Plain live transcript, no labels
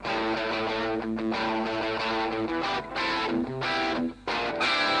The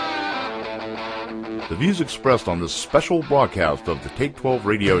views expressed on this special broadcast of the Take 12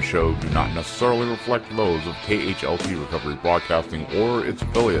 radio show do not necessarily reflect those of KHLT Recovery Broadcasting or its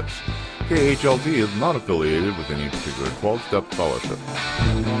affiliates. KHLT is not affiliated with any particular 12-step fellowship.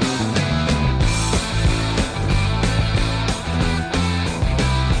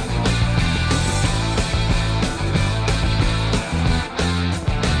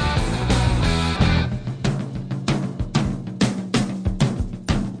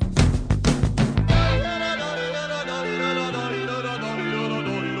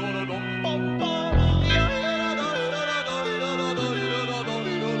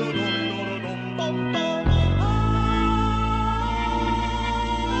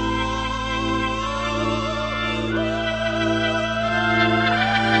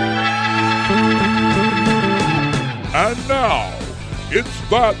 And now, it's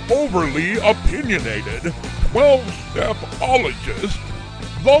that overly opinionated 12-stepologist,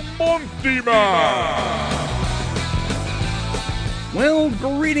 the Monty Man! Well,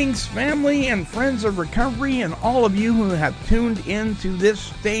 greetings, family and friends of recovery, and all of you who have tuned into this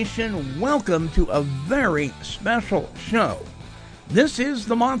station. Welcome to a very special show. This is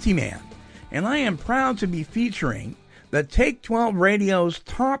the Monty Man, and I am proud to be featuring the Take 12 Radio's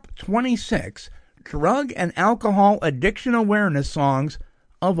top 26 drug and alcohol addiction awareness songs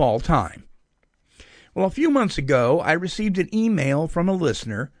of all time. Well, a few months ago, I received an email from a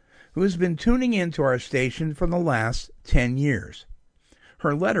listener who has been tuning into our station for the last 10 years.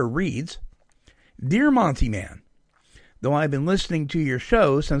 Her letter reads, "Dear Monty Man, though I've been listening to your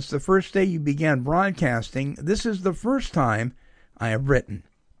show since the first day you began broadcasting, this is the first time I have written.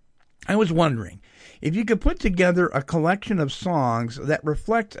 I was wondering if you could put together a collection of songs that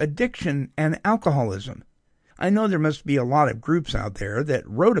reflect addiction and alcoholism. I know there must be a lot of groups out there that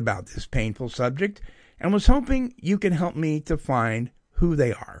wrote about this painful subject, and was hoping you could help me to find who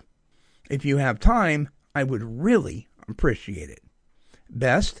they are. If you have time, I would really appreciate it.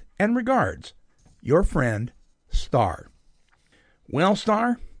 Best and regards, your friend, Star." Well,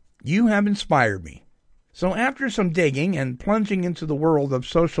 Star, you have inspired me. So after some digging and plunging into the world of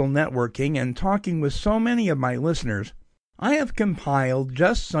social networking and talking with so many of my listeners, I have compiled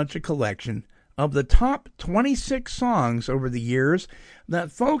just such a collection of the top 26 songs over the years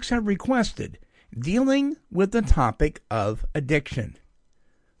that folks have requested dealing with the topic of addiction.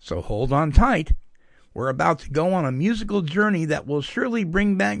 So hold on tight. We're about to go on a musical journey that will surely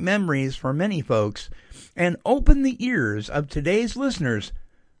bring back memories for many folks and open the ears of today's listeners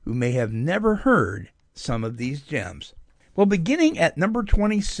who may have never heard some of these gems. Well, beginning at number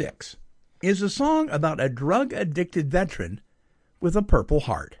 26 is a song about a drug-addicted veteran with a Purple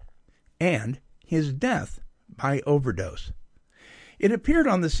Heart and his death by overdose. It appeared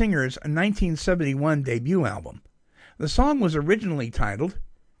on the singer's 1971 debut album. The song was originally titled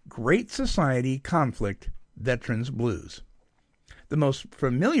Great Society Conflict Veterans Blues. The most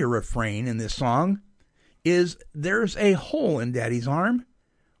familiar refrain in this song is "There's a hole in Daddy's arm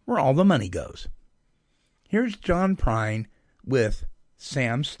where all the money goes." Here's John Prine with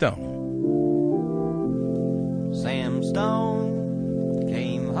Sam Stone. Sam Stone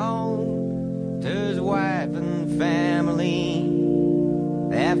came home to his wife and family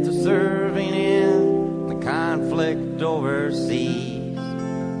after serving in the conflict overseas.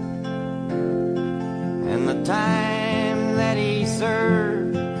 And the time that he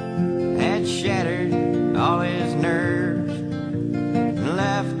served had shattered all his nerves and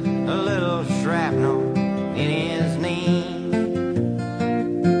left a little shrapnel in his knee.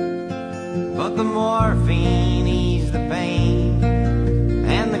 But the morphine eased the pain,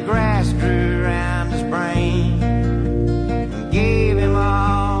 and the grass grew around his brain and gave him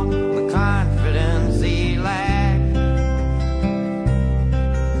all the confidence he lacked.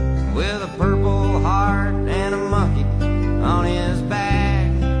 With a purple heart and a monkey on his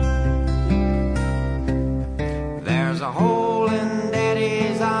back, there's a hole in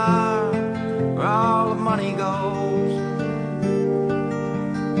Daddy's arm where all the money goes.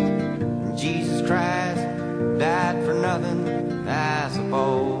 Jesus Christ died for nothing, I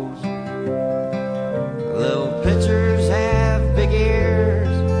suppose. Little pitchers have big ears,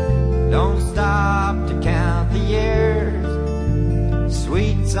 don't stop to count the years.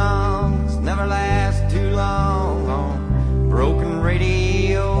 Sweet songs never last too long on broken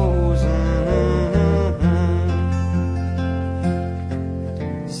radios.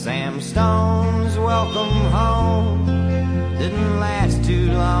 Sam Stone's welcome home didn't last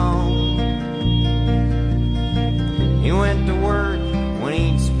too long. He went to work when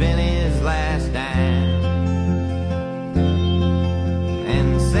he'd spent his last dime,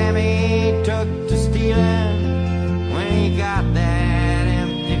 and Sammy took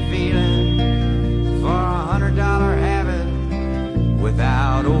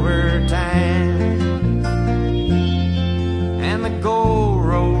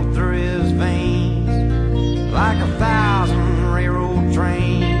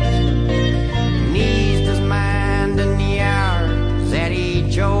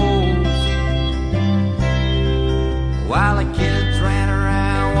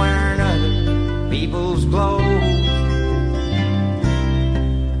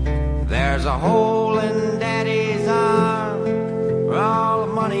There's a hole in Daddy's arm where all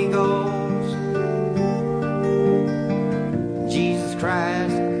the money goes. Jesus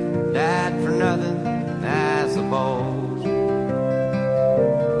Christ died for nothing, I suppose.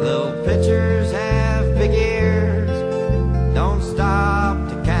 Little pitchers have big ears, don't stop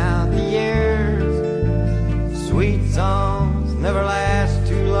to count the years. Sweet songs never last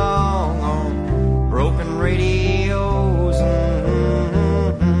too long on broken radios.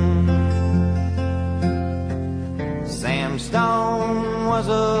 Sam Stone was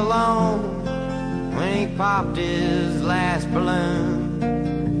alone when he popped his last balloon,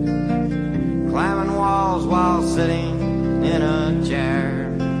 climbing walls while sitting in a chair.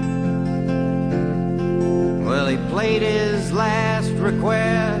 Well, he played his last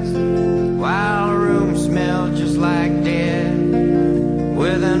request while the room smelled just like dead,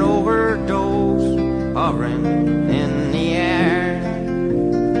 with an overdose hovering in the air.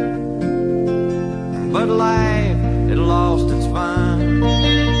 But life had lost its fun,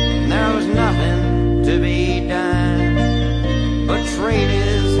 and there was nothing to be done but trade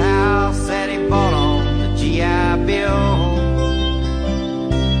his house that he bought on the GI Bill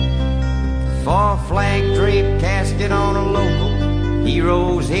for a flag-draped casket on a local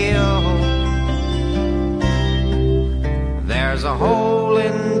hero's hill. There's a hole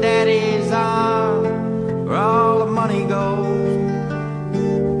in Daddy's arm where all the money goes.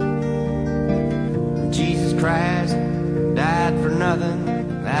 Jesus Christ died for nothing,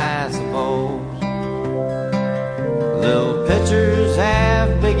 I suppose. Little pitchers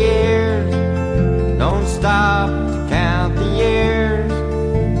have big ears, don't stop to count the years.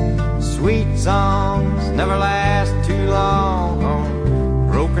 Sweet songs never last too long on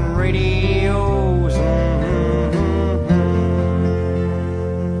broken radios.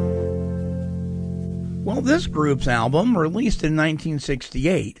 Well, this group's album, released in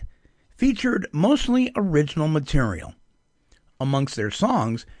 1968, featured mostly original material. Amongst their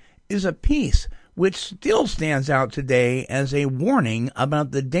songs is a piece which still stands out today as a warning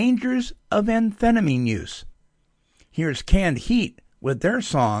about the dangers of amphetamine use. Here's Canned Heat with their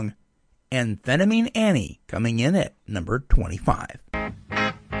song, Amphetamine Annie, coming in at number 25. This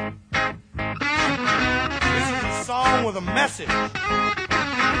is a song with a message.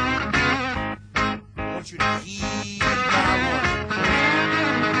 I want you to heed my warning.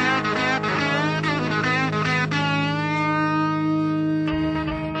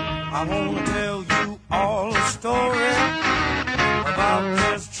 I want to tell you all a story about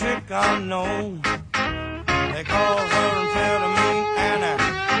this chick I know. They call her Amphetamine Annie.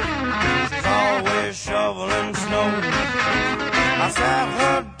 She's always shoveling snow. I sat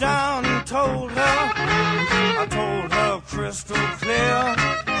her down and told her crystal clear,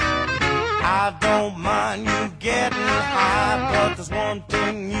 I don't mind you getting high, but there's one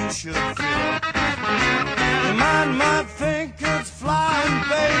thing you should feel. Your mind might think it's flying,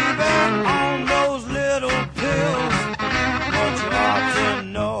 baby, on those little pills, but you ought to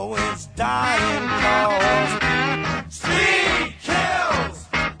know it's dying, 'cause speed kills.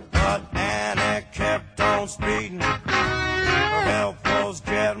 But Annie kept on speeding, her health was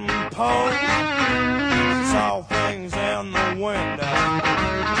getting poor. She saw things in the window,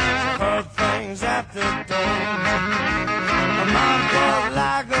 she heard things at the door. Her mind was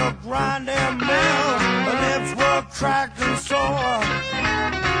like a grinding mill, her lips were cracked and sore,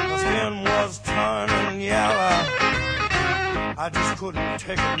 her skin was turning yellow. I just couldn't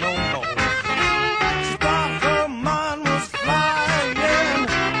take it no more. She thought her mind was flying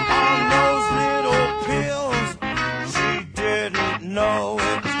on those little pills. She didn't know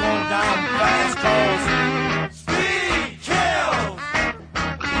it was going down fast, 'cause speed kills.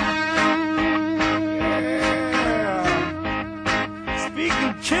 Yeah. Speed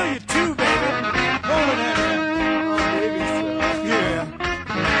can kill you too, baby. Won't it, Annie? Baby, yeah.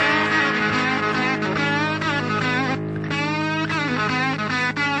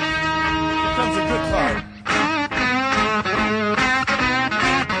 Here comes the good part.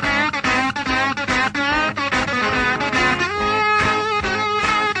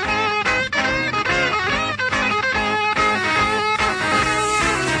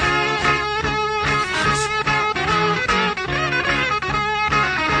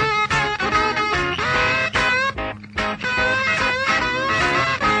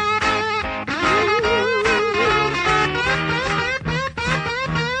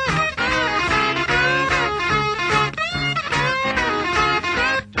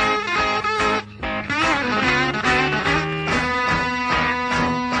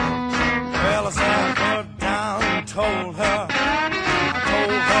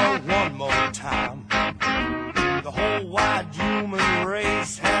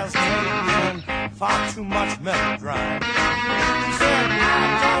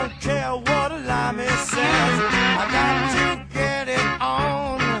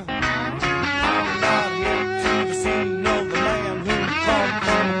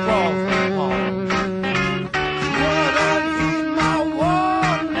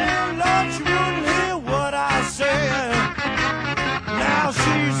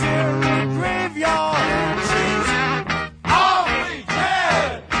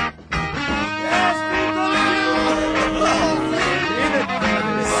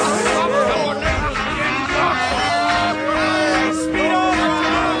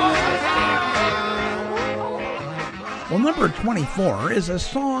 number 24 is a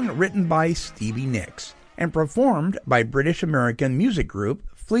song written by Stevie Nicks and performed by British-American music group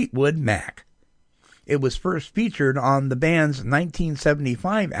Fleetwood Mac. It was first featured on the band's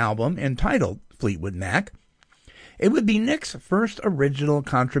 1975 album entitled Fleetwood Mac. It would be Nicks' first original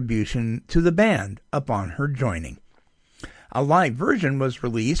contribution to the band upon her joining. A live version was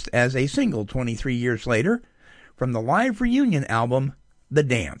released as a single 23 years later from the live reunion album The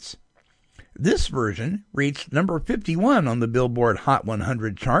Dance. This version reached number 51 on the Billboard Hot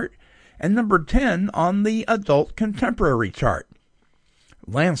 100 chart and number 10 on the Adult Contemporary chart.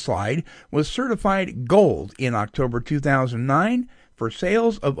 Landslide was certified gold in October 2009 for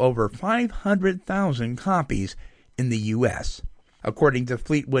sales of over 500,000 copies in the U.S. According to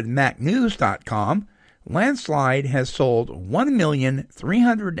FleetwoodMacNews.com, Landslide has sold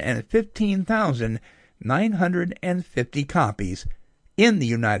 1,315,950 copies in the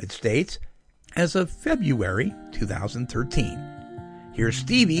United States as of February 2013. Here's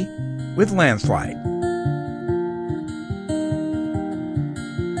Stevie with Landslide.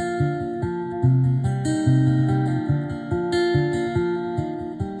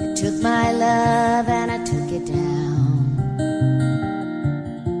 I took my love and I took it down.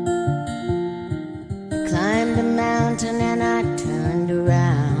 I climbed a mountain and I turned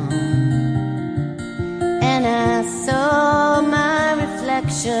around, and I saw my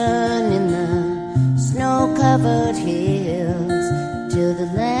reflection in the snow-covered hills till the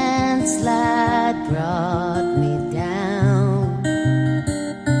landslide brought me down.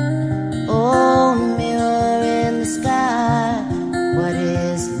 Oh, mirror in the sky, what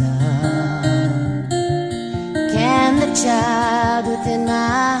is love? Can the child within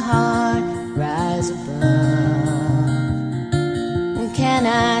my heart rise above? And can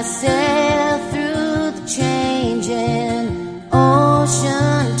I sail through the changing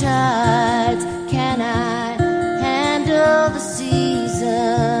ocean tides? Can I handle the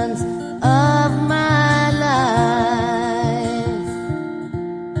seasons of my life?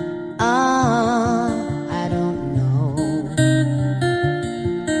 I don't know.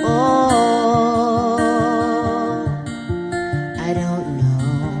 Oh, I don't know.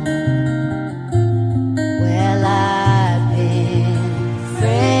 Well, I've been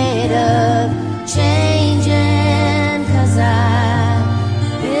afraid of changing, 'cause I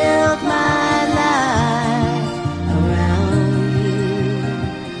built my life around you.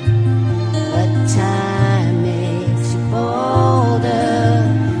 But time makes you bolder.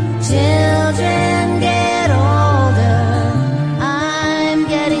 Children get older. I'm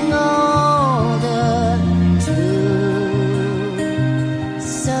getting older too.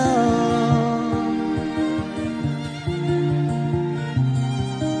 So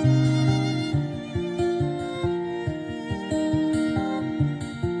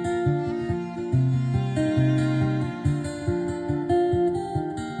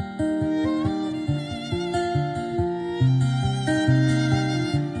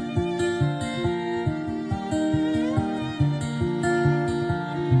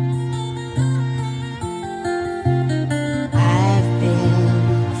I've been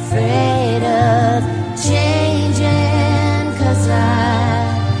afraid of changing, 'cause I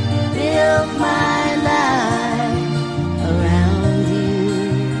built my life around you.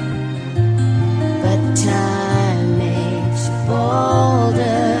 But time makes you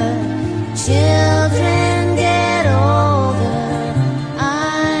bolder. Children get older.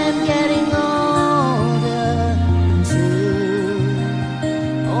 I'm getting older too.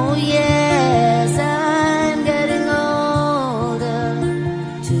 Oh yes, I'm getting older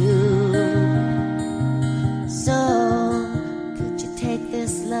too. So could you take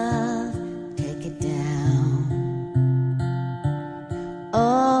this love, take it down?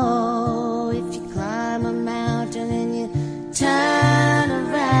 Oh, if you climb a mountain and you turn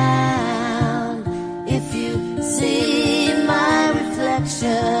around, if you see my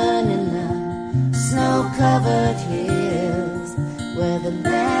reflection in the snow-covered hills where the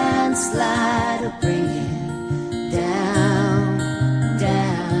landslide will bring it down,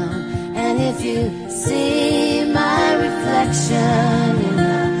 down. And if you see my reflection in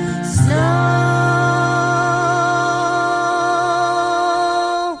the snow-covered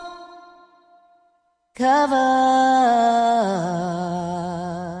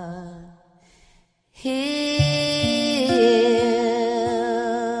hills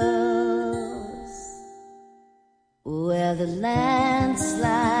where the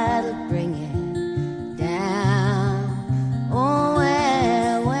landslide will bring it down. Oh,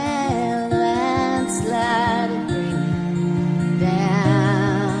 where the landslide will bring it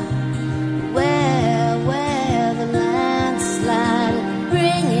down. Where the landslide will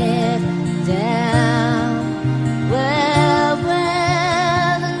bring it down.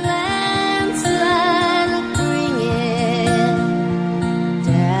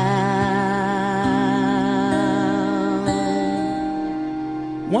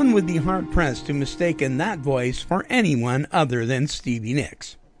 One would be hard-pressed to mistaken that voice for anyone other than Stevie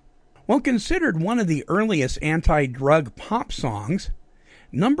Nicks. While considered one of the earliest anti-drug pop songs,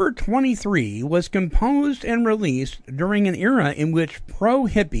 Number 23 was composed and released during an era in which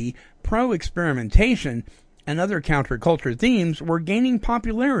pro-hippie, pro-experimentation, and other counterculture themes were gaining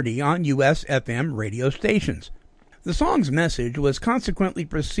popularity on U.S. FM radio stations. The song's message was consequently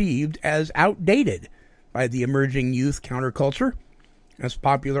perceived as outdated by the emerging youth counterculture, as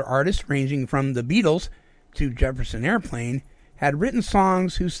popular artists ranging from the Beatles to Jefferson Airplane had written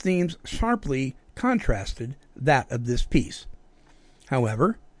songs whose themes sharply contrasted that of this piece.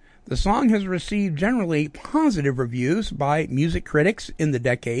 However, the song has received generally positive reviews by music critics in the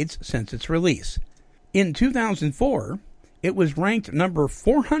decades since its release. In 2004, it was ranked number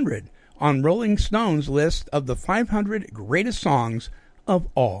 400 on Rolling Stone's list of the 500 greatest songs of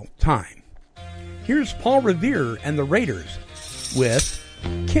all time. Here's Paul Revere and the Raiders with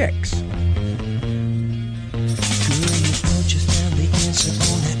Kicks. Girl, you thought you found the answer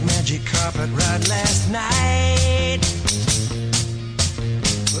on that magic carpet ride last night.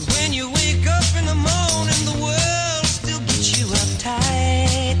 But when you wake up in the morning, the world still gets you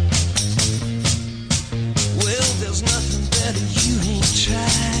uptight. Well, there's nothing better you ain't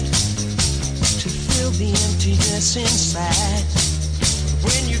tried to fill the emptiness inside.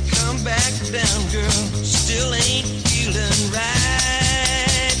 When you come back down, girl, still ain't feeling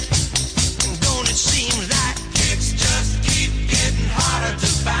right. And don't it seem like kicks just keep getting harder to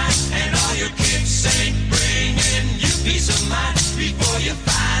find, and all your kicks ain't bringing you peace of mind. Before you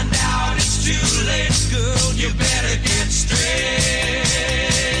find out it's too late, girl, you better get straight.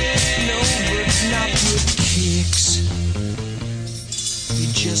 No, but not with kicks. You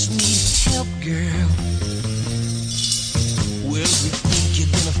just need help, girl. Well, you think you're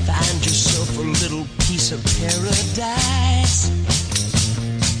gonna find yourself a little piece of paradise,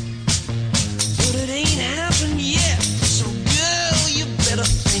 but it ain't happened yet, so girl, you better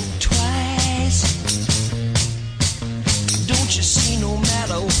think twice. Don't you see, no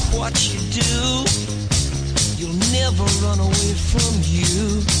matter what you do, you'll never run away from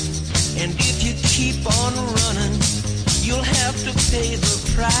you. And if you keep on running, you'll have to pay the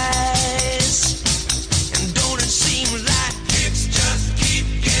price. And don't it seem like kicks just keep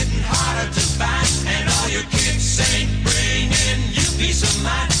getting harder to find, and all your kicks ain't bringing you peace of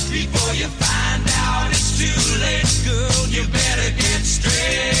mind. Before you find out it's too late, girl, you better get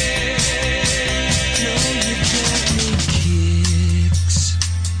straight. No, you don't need kicks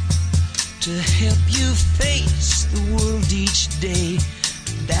to help you face the world each day.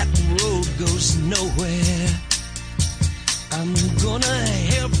 That road goes nowhere. I'm gonna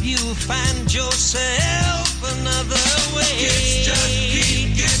help you find yourself another way. Kicks just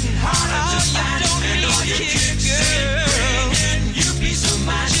keep getting harder to find, and all your kicks ain't bringing you peace of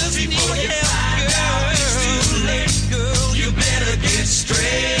mind. Just before you find out it's too late, girl, you better get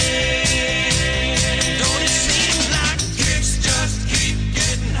straight. Don't it seem like kicks just keep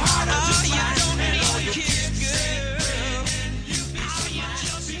getting harder to find, and all your kicks ain't bringing you peace of mind.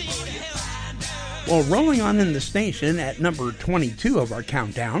 Just before you find out. Well, rolling on in the station at number 22 of our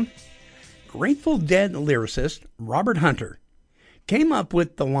countdown, Grateful Dead lyricist Robert Hunter came up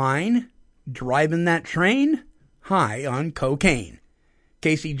with the line, "Driving that train high on cocaine.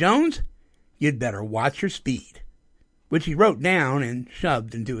 Casey Jones, you'd better watch your speed," which he wrote down and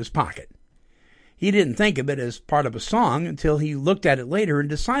shoved into his pocket. He didn't think of it as part of a song until he looked at it later and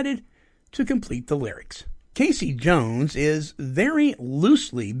decided to complete the lyrics. Casey Jones is very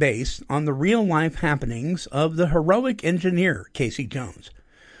loosely based on the real-life happenings of the heroic engineer Casey Jones,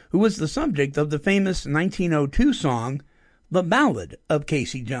 who was the subject of the famous 1902 song, The Ballad of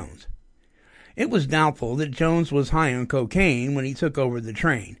Casey Jones. It was doubtful that Jones was high on cocaine when he took over the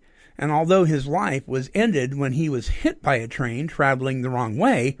train, and although his life was ended when he was hit by a train traveling the wrong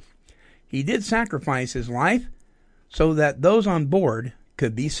way, he did sacrifice his life so that those on board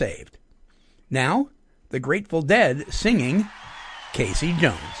could be saved. Now, the Grateful Dead singing Casey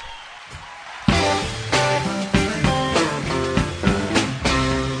Jones.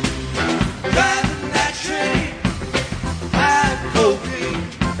 Driving that train, high cocaine.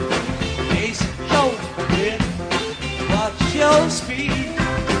 Casey Jones, yeah, watch your speed.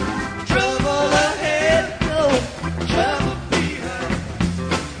 Trouble ahead, no trouble behind.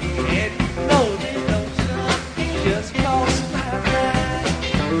 And you know they don't stop just 'cause my ride.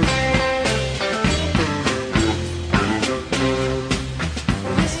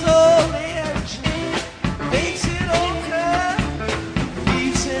 This old engine makes it on time.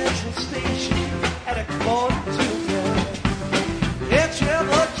 Leave Central Station at a quarter to 9. At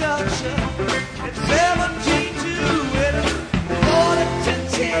Trevor Junction at 17 to 40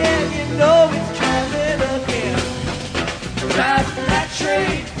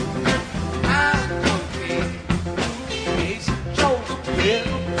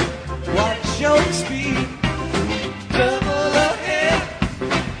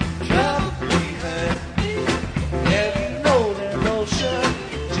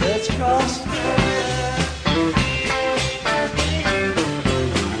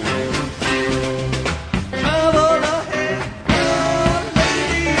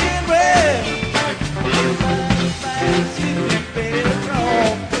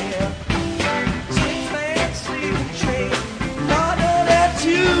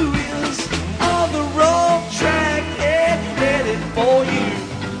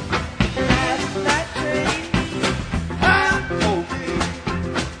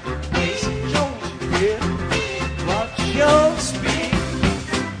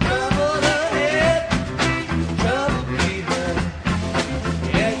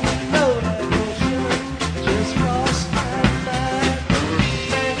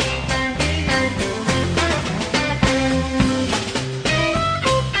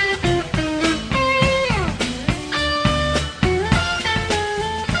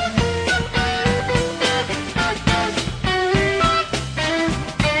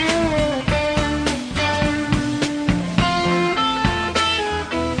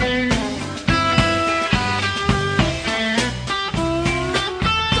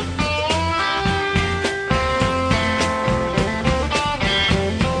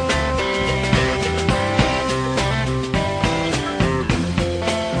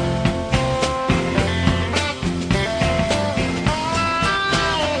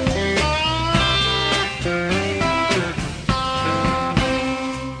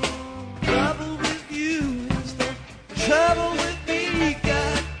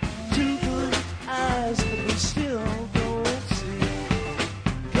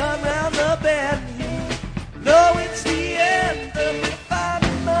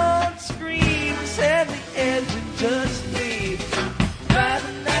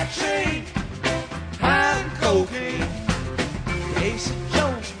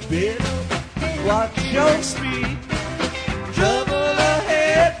 bitter. Watch your speed. Trouble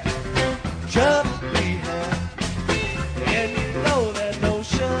ahead, trouble behind. And you know that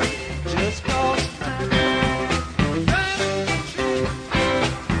notion just costs time.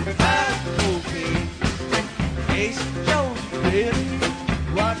 Ace Jones, bitter.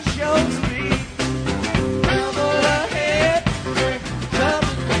 Watch your speed. Trouble ahead,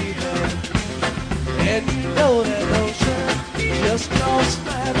 trouble behind. And you know that notion just costs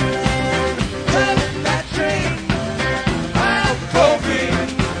time. Driving that train, I'm hoping.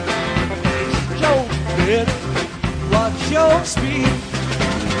 Jones, bitter. Watch your speed.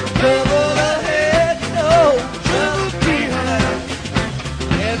 Trouble ahead, no trouble behind.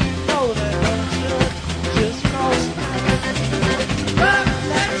 And you know that notion just costs time. Driving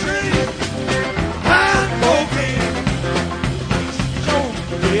that train, I'm hoping. Jones,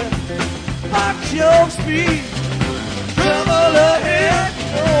 bitter. Watch your speed. Trouble ahead,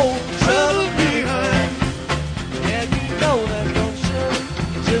 no trouble behind. And you know that notion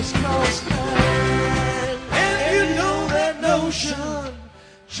just costs time. And you know that notion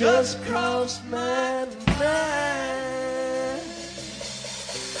just costs my mind.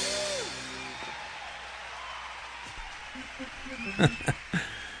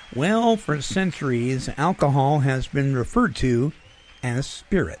 Well, for centuries, alcohol has been referred to as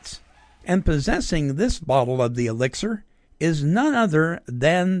spirits. And possessing this bottle of the elixir is none other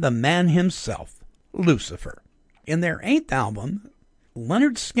than the man himself, Lucifer. In their 8th album,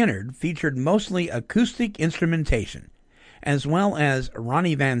 Lynyrd Skynyrd featured mostly acoustic instrumentation, as well as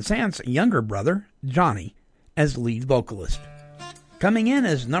Ronnie Van Zant's younger brother, Johnny, as lead vocalist. Coming in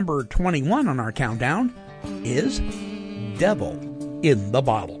as number 21 on our countdown is Devil in the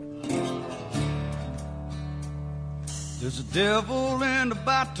Bottle. There's a devil in the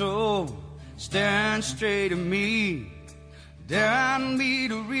bottle staring straight at me, daring me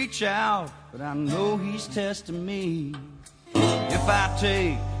to reach out, but I know he's testing me. If I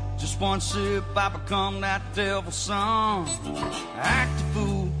take just one sip, I become that devil's son. Act a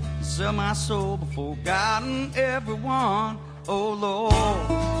fool and sell my soul before God and everyone. Oh Lord,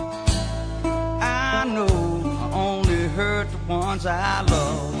 I know I only hurt the ones I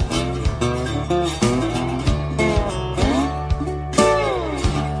love.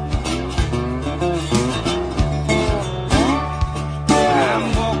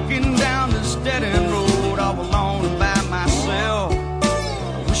 I'm walking down this dead-end road all alone and by myself.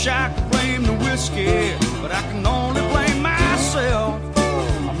 I wish I could blame the whiskey, but I can only blame myself.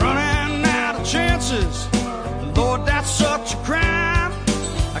 I'm running out of chances. Lord, that's such a crime.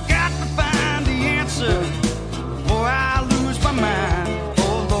 I got to find the answer before I lose my mind.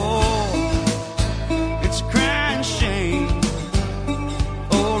 Oh Lord, it's a crying shame.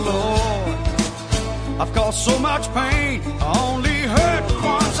 Oh Lord, I've caused so much pain. I only hurt the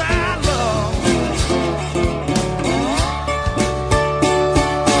ones I love.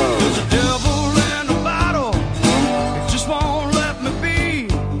 There's a devil in the bottle, it just won't let me be.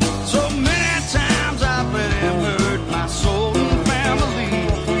 So many times I've let him hurt my soul and family,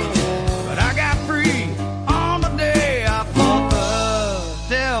 but I got free on the day I fought the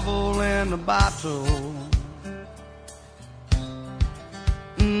devil in the bottle.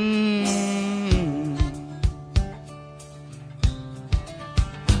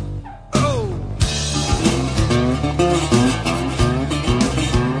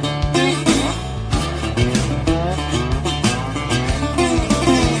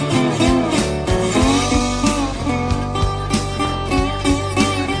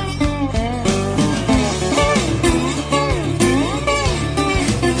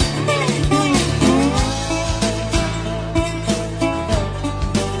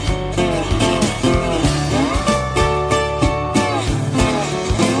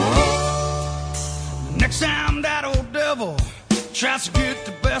 Tries to get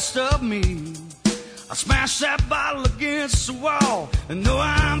the best of me, I smash that bottle against the wall and know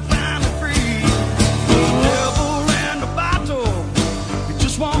I'm finally free. The devil in the bottle, it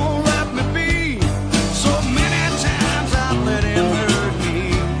just won't let me be. So many times I've let him hurt me.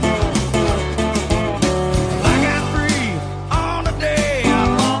 I got free on the day I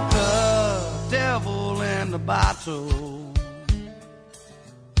fought the devil in the bottle.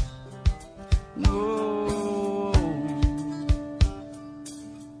 Whoa.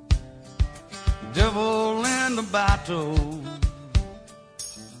 Devil in the bottle.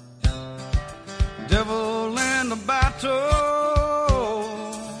 Devil in the bottle.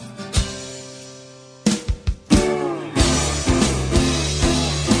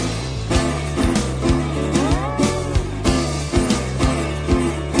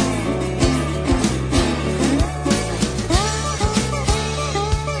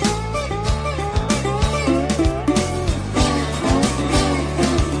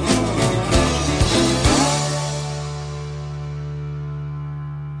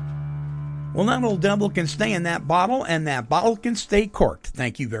 Well, that old devil can stay in that bottle, and that bottle can stay corked.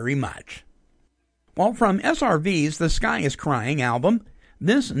 Thank you very much. Well, from SRV's The Sky is Crying album,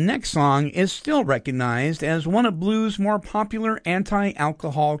 this next song is still recognized as one of blues' more popular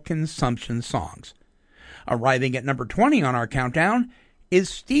anti-alcohol consumption songs. Arriving at number 20 on our countdown is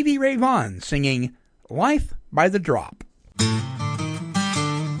Stevie Ray Vaughan singing Life by the Drop.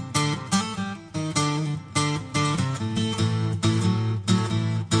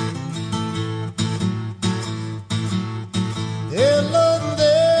 Hello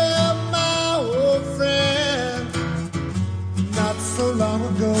there, my old friend. Not so long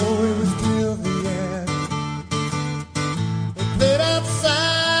ago, it was till the end. We played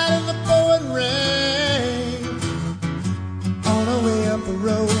outside in the pouring rain. On our way up the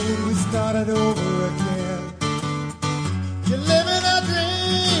road, we started over again. You're living our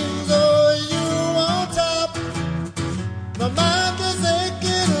dreams, oh, you on top. My mind is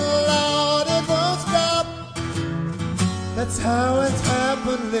aching, Lord, it won't stop. That's how it's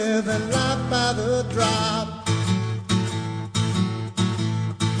happened, living life by the drop.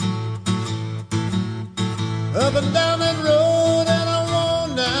 Up and down that road in our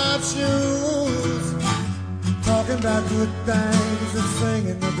worn-out shoes, talking about good things and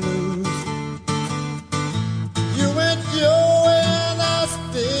singing the blues. You went your way and I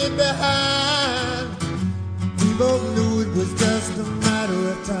stayed behind. We both knew it was just a matter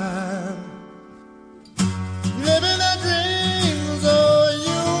of time. Living our dreams, oh,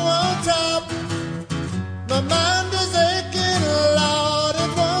 you on top. My mind is aching, Lord,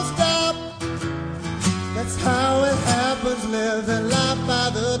 it won't stop. That's how it happens, living life by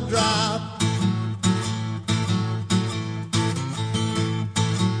the drop.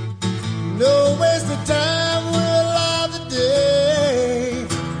 No waste of time, we're alive today.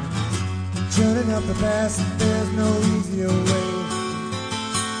 Turning up the past, there's no easier way.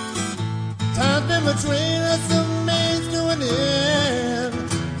 Time's been between us, a means to an end.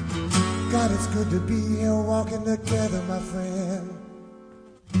 God, it's good to be here walking together, my friend.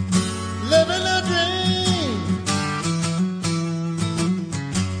 Living a dream.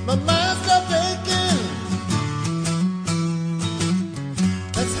 My mind stopped aching.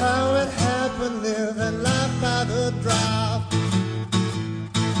 That's how it happened, living life by the drop.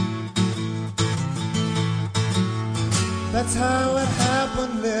 That's how it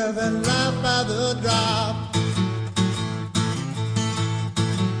happened, living life by the drop.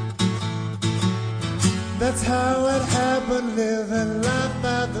 That's how it happened, living life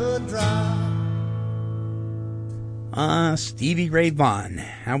by the drop. Stevie Ray Vaughan.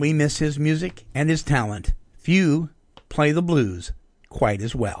 How we miss his music and his talent. Few play the blues quite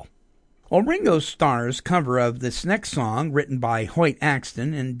as well. Well, Ringo Starr's cover of this next song, written by Hoyt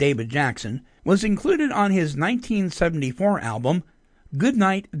Axton and David Jackson, was included on his 1974 album,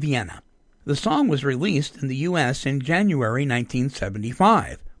 Goodnight Vienna. The song was released in the U.S. in January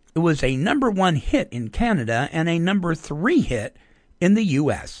 1975. It was a #1 hit in Canada and a #3 hit in the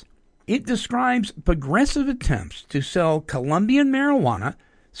U.S. It describes progressive attempts to sell Colombian marijuana,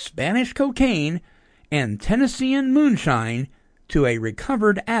 Spanish cocaine, and Tennessean moonshine to a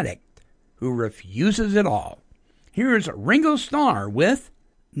recovered addict who refuses it all. Here's Ringo Starr with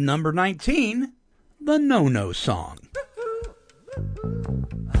number 19, the No-No Song.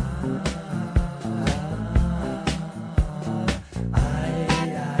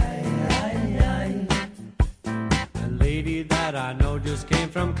 A lady that I know just came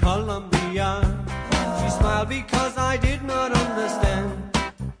from Colombia. She smiled because I did not understand.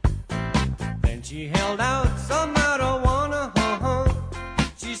 Then she held out some marijuana.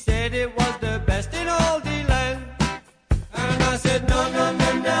 She said it was the best in all the land. And I said, no, no,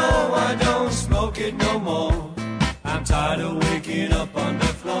 no, no, I don't smoke it no more. I'm tired of waking up on the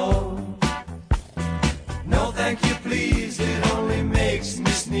floor. No, thank you, please, it only makes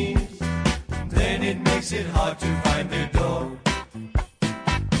me sneeze. Then it makes it hard to find the door.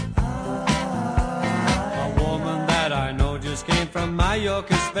 A woman that I know just came from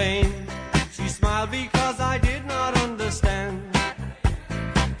Mallorca, Spain. She smiled because I did not understand.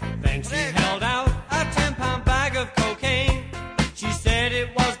 Then she held out a 10-pound bag of cocaine. She said it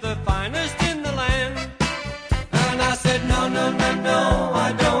was the finest in the land. And I said, no, no, no, no,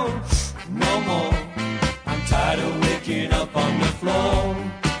 I don't, no more. I'm tired of waking up on the floor.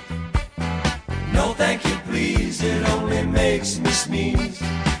 No, thank you, please, it only makes me sneeze.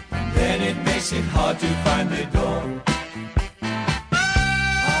 Then it makes it hard to find the door.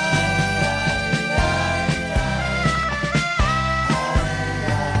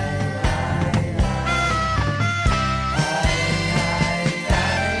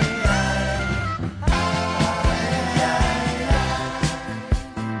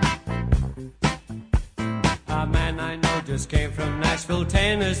 Nashville,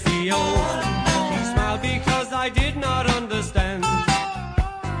 Tennessee, oh. He smiled because I did not understand.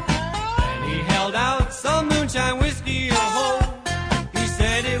 Then he held out some moonshine whiskey, oh. He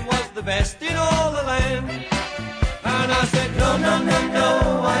said it was the best in all the land. And I said, no, no, no,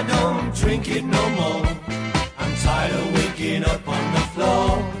 no, I don't drink it no more. I'm tired of waking up on the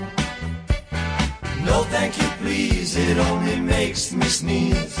floor. No, thank you, please, it only makes me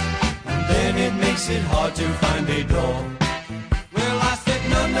sneeze. And then it makes it hard to find a door. Well, I said,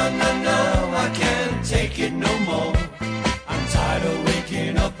 no, no, no, no, I can't take it no more. I'm tired of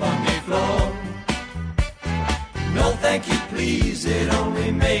waking up on the floor. No, thank you, please, it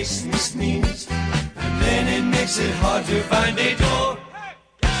only makes me sneeze. And then it makes it hard to find a door.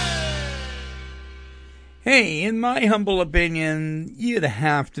 Hey, in my humble opinion, you'd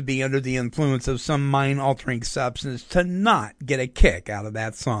have to be under the influence of some mind-altering substance to not get a kick out of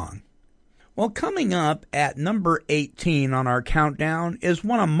that song. Well, coming up at number 18 on our countdown is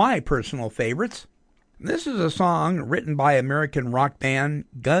one of my personal favorites. This is a song written by American rock band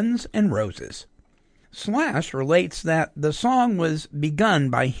Guns N' Roses. Slash relates that the song was begun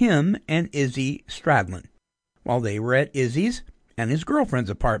by him and Izzy Stradlin while they were at Izzy's and his girlfriend's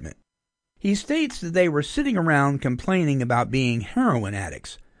apartment. He states that they were sitting around complaining about being heroin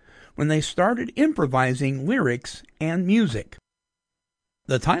addicts when they started improvising lyrics and music.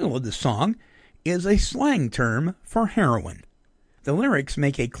 The title of the song is a slang term for heroin. The lyrics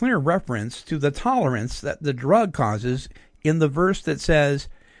make a clear reference to the tolerance that the drug causes in the verse that says,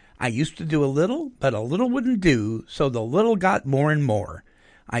 I used to do a little, but a little wouldn't do, so the little got more and more.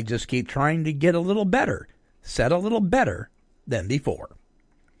 I just keep trying to get a little better, said a little better than before.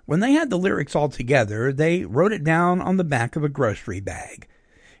 When they had the lyrics all together, they wrote it down on the back of a grocery bag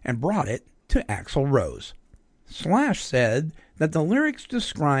and brought it to Axl Rose. Slash said that the lyrics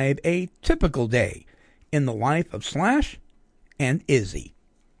describe a typical day in the life of Slash and Izzy.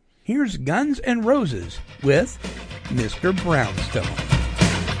 Here's Guns N' Roses with Mr. Brownstone.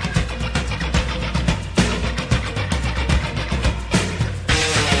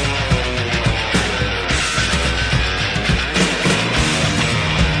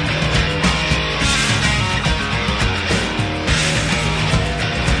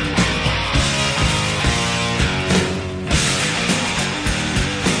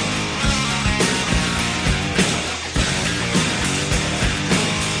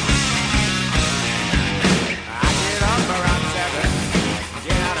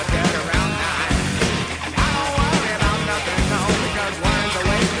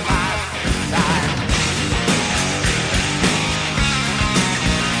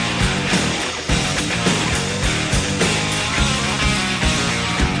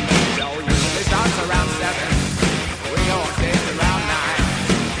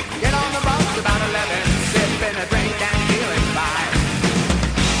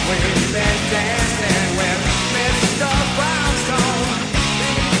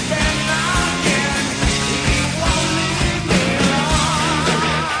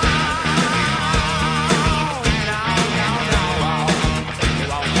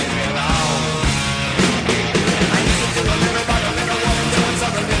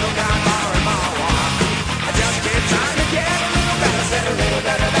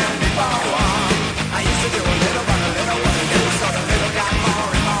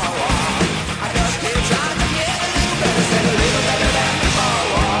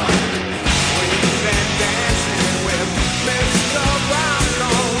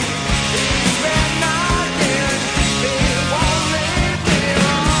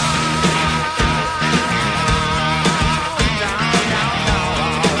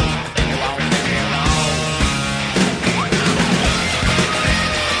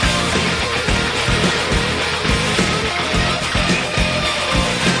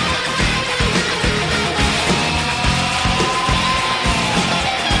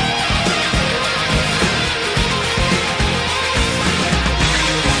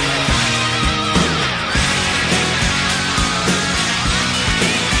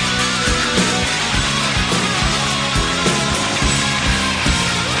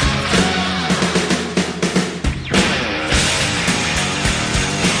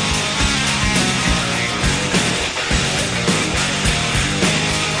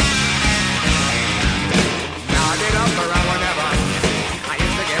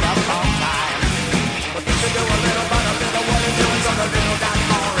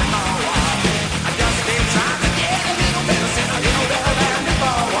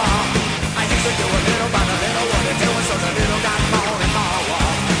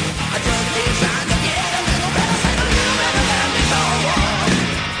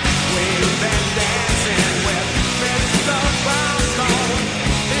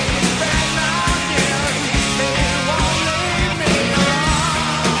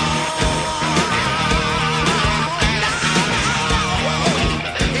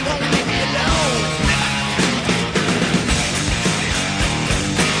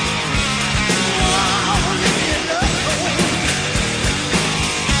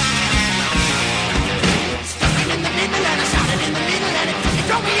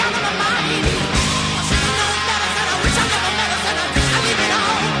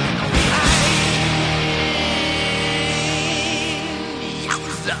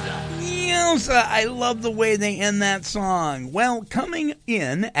 Elsa, I love the way they end that song. Well, coming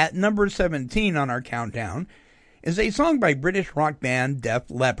in at number 17 on our countdown is a song by British rock band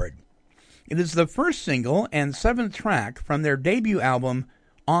Def Leppard. It is the first single and 7th track from their debut album,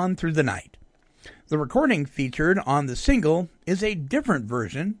 On Through the Night. The recording featured on the single is a different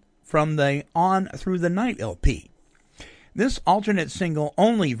version from the On Through the Night LP. This alternate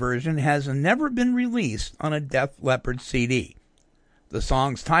single-only version has never been released on a Def Leppard CD. The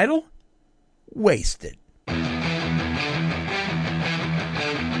song's title? Wasted.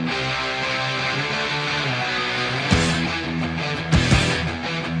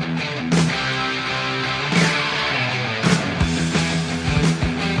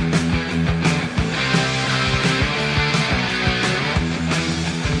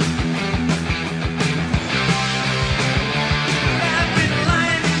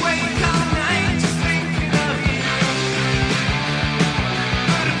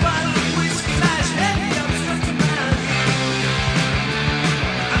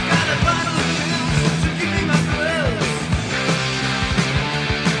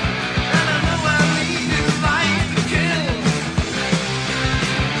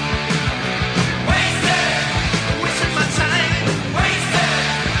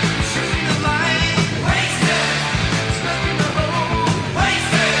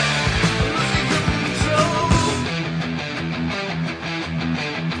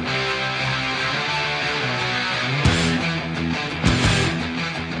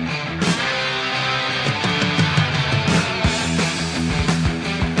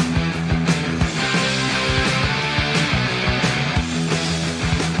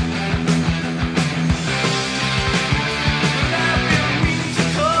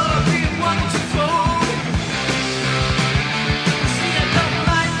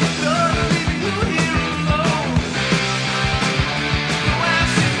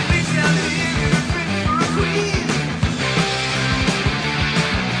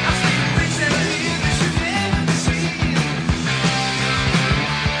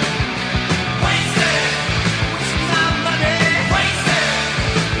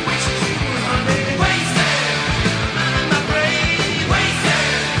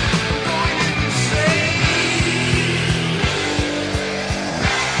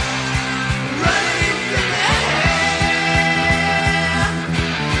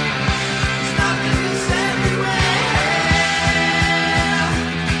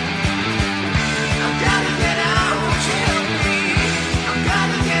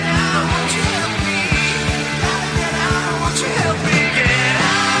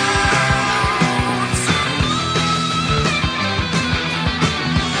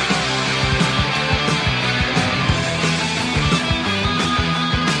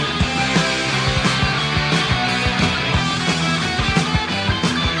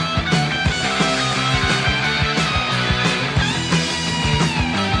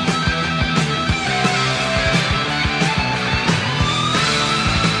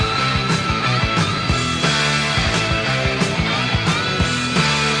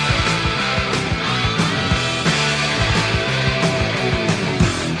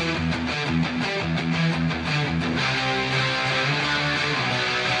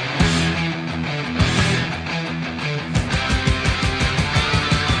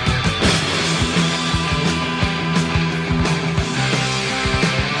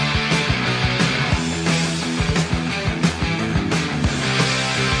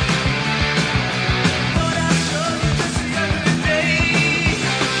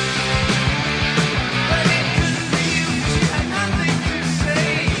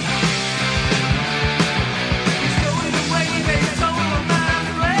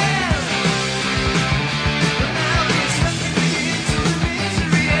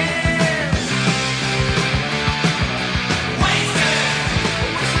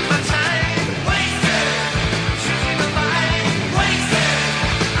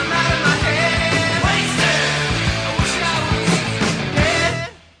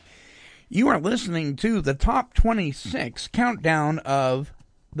 You are listening to the Top 26 countdown of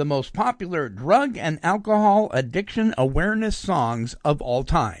the most popular drug and alcohol addiction awareness songs of all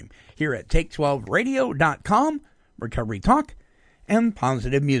time here at Take12Radio.com, Recovery Talk, and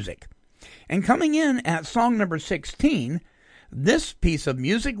Positive Music. And coming in at song number 16, this piece of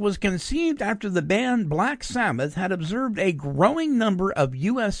music was conceived after the band Black Sabbath had observed a growing number of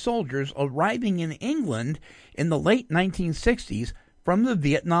U.S. soldiers arriving in England in the late 1960s from the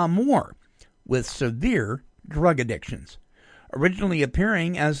Vietnam War with severe drug addictions. Originally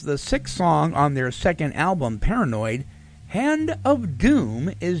appearing as the sixth song on their second album, Paranoid, Hand of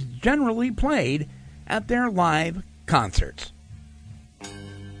Doom is generally played at their live concerts.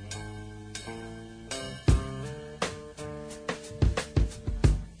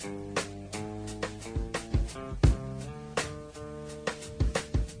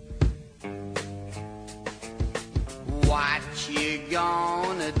 what you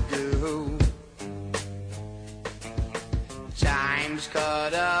gonna do? Time's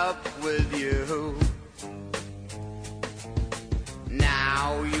caught up with you.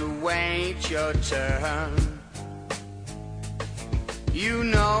 Now you wait your turn. You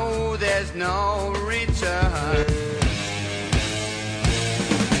know there's no return.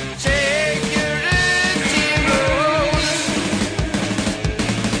 Take your empty roads.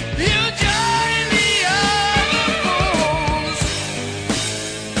 You join the other fools.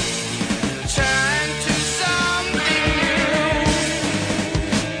 Turn to something new.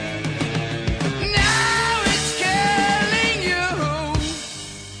 Now it's killing you.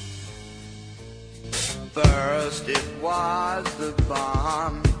 First it was the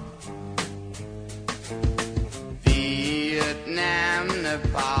bomb. Vietnam,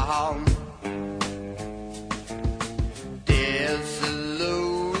 Nepal.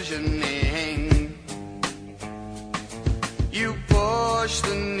 Disillusioning. You push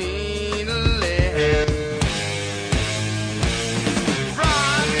the needle in.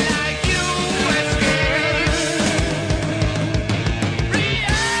 From like you escape.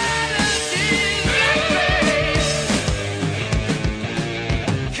 Reality's like face.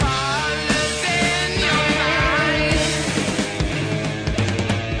 Colors in your mind.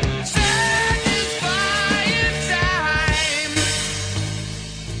 Satisfying time.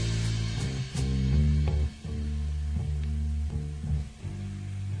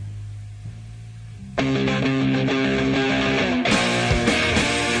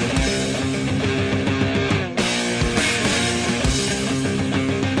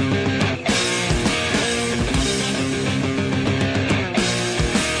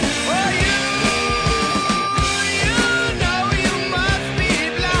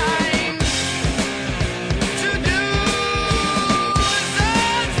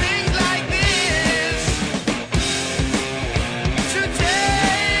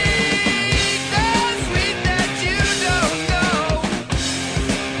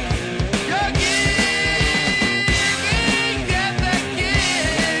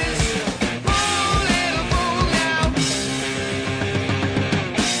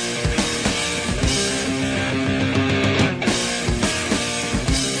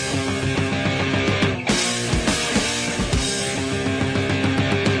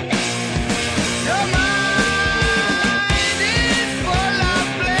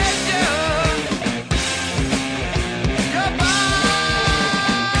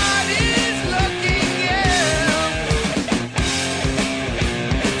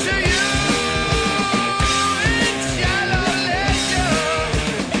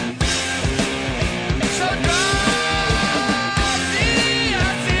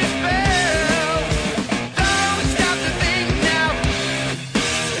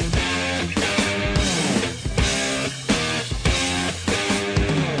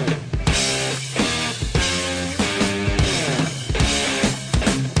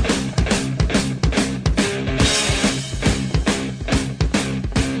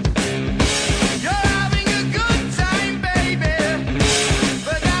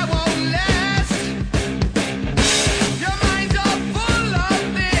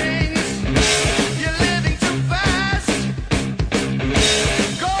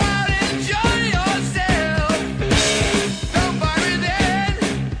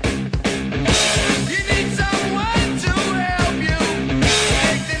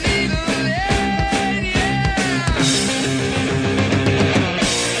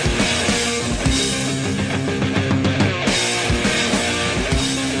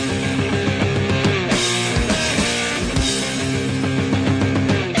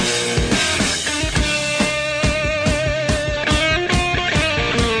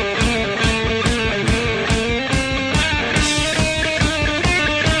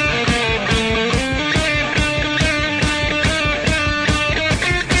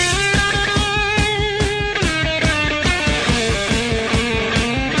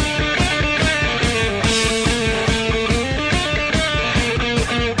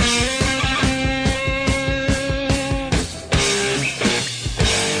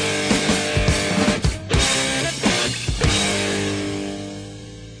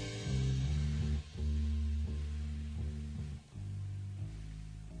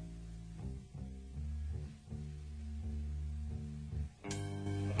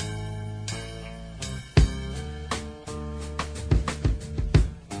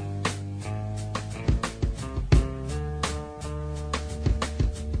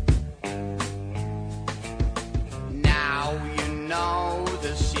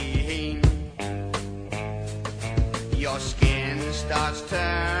 your skin starts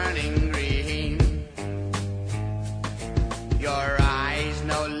turning green.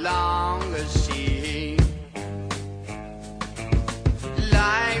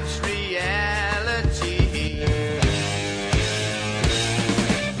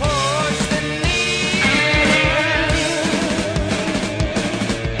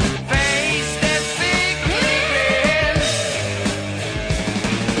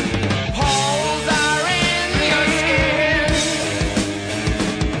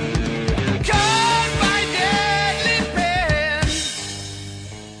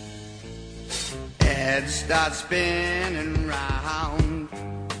 starts spinning round.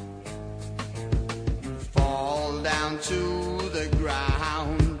 You fall down to the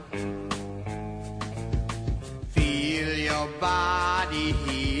ground. Feel your body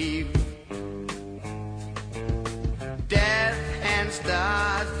heave. Death hand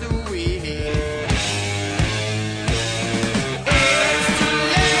starts to weave.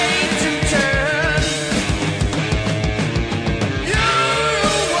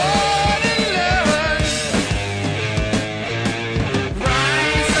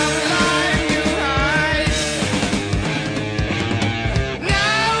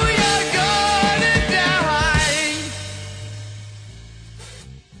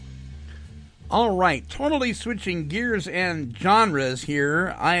 All right, totally switching gears and genres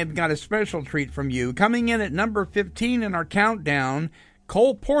here. I've got a special treat from you. Coming in at number 15 in our countdown,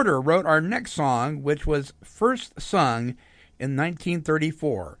 Cole Porter wrote our next song, which was first sung in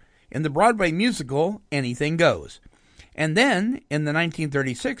 1934 in the Broadway musical Anything Goes, and then in the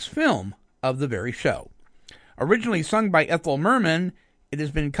 1936 film of the very show. Originally sung by Ethel Merman, it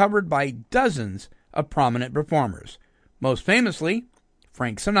has been covered by dozens of prominent performers, most famously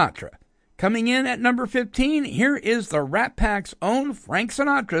Frank Sinatra. Coming in at number 15, here is the Rat Pack's own Frank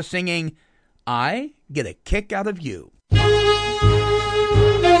Sinatra singing, I Get a Kick Out of You.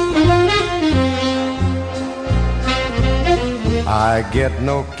 I get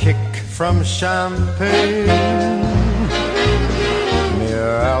no kick from champagne.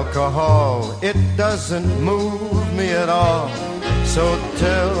 Mere alcohol, it doesn't move me at all. So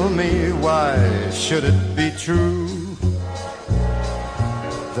tell me, why should it be true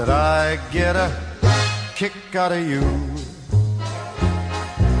that I get a kick out of you?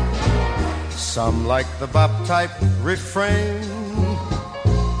 Some like the bop type refrain.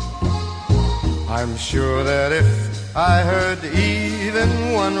 I'm sure that if I heard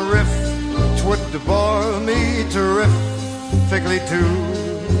even one riff, 'twould bore me terrifically too.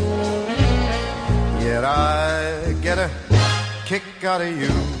 Yet I get a kick out of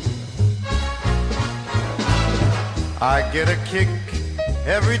you. I get a kick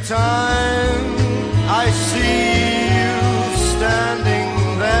every time I see you standing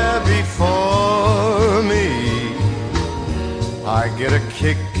there before me. I get a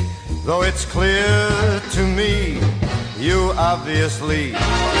kick, though it's clear to me you obviously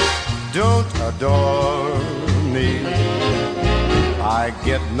don't adore me. I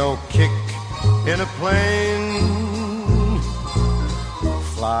get no kick in a plane,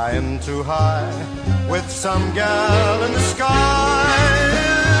 flying too high with some gal in the sky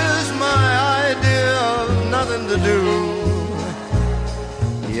is my idea of nothing to do.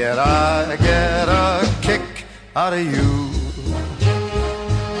 Yet I get a kick out of you.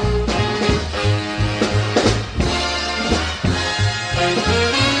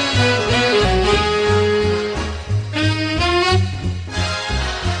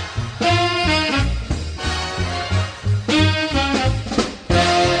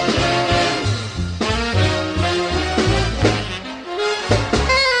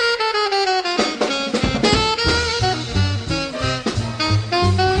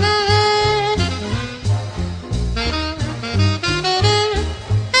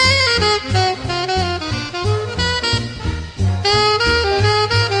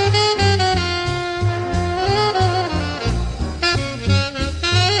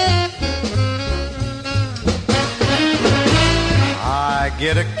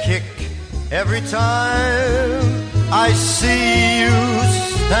 Get a kick every time I see you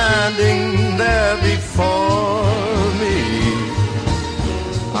standing there before me.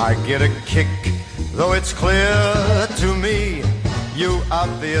 I get a kick, though it's clear to me you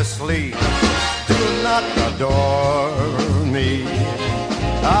obviously do not adore me.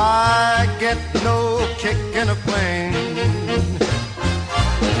 I get no kick in a plane,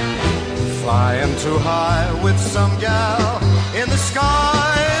 flying too high with some gal in the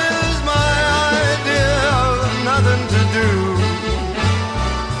sky is my idea of nothing to do.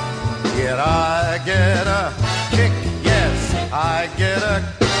 Yet I get a kick, yes, I get a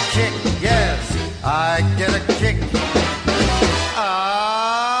kick, yes, I get a kick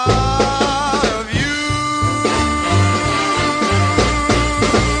out of you.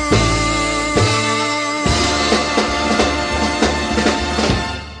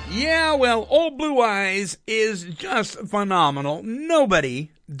 Yeah, well, Old Blue Eyes is just phenomenal.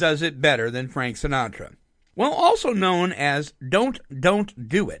 Nobody does it better than Frank Sinatra. Well, also known as Don't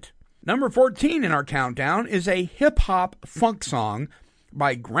Do It. Number 14 in our countdown is a hip-hop funk song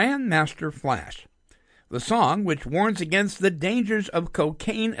by Grandmaster Flash. The song, which warns against the dangers of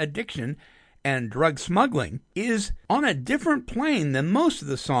cocaine addiction and drug smuggling, is on a different plane than most of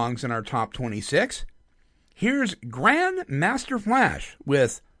the songs in our top 26. Here's Grand Master Flash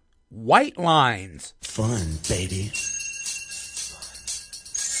with White Lines. Fun, baby.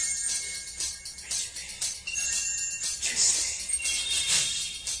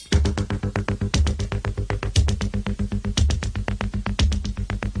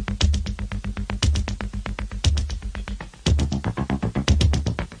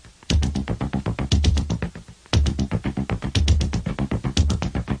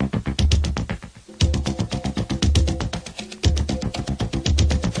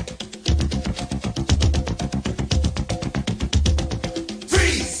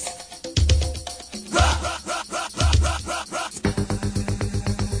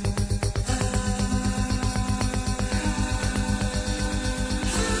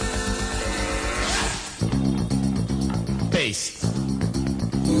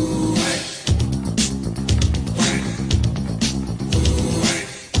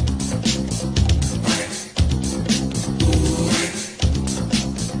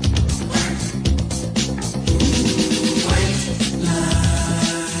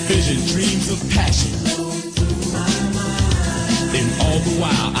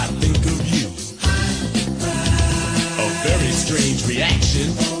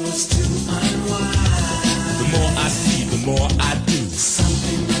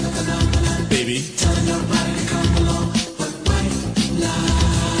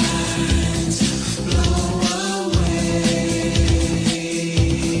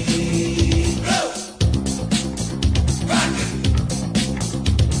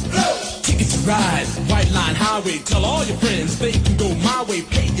 Tell all your friends they can go my way,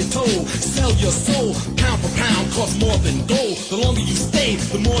 pay your toll, sell your soul, pound for pound, costs more than gold. The longer you stay,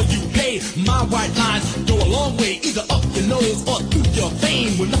 the more you pay. My white lines go a long way, either up your nose or through your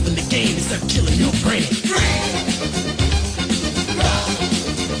vein, with nothing to gain except killing your brain.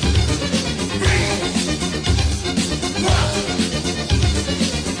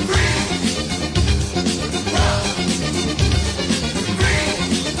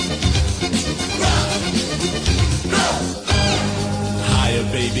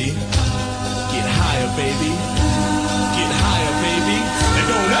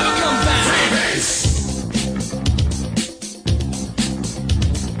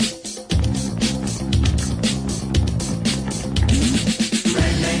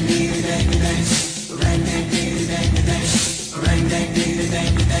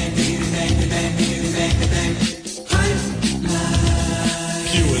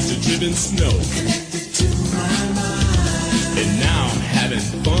 Snow. And now I'm having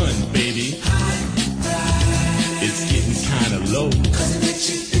fun, baby. It's getting kinda low.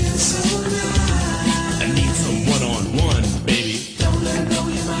 I need some one-on-one, baby. Don't let go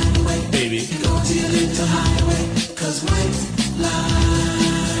your mind away, baby. Go to your little hideaway, 'cause white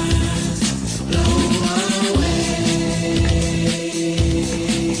lines blow away.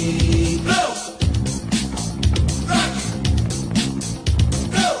 Blow! Rock!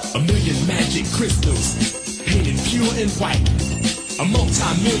 A million magic crystals, painted pure and white. A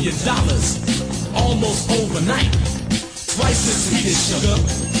multi-million dollars, almost overnight. Twice as sweet as sugar,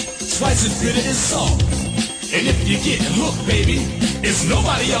 twice as bitter as salt. And if you get hooked, baby, it's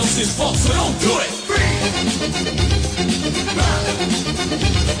nobody else's fault, so don't do it.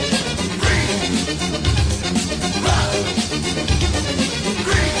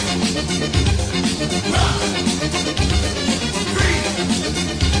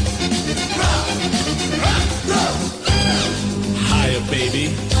 Higher, baby.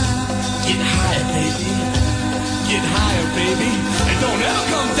 Get higher, baby. Get higher, baby. And don't ever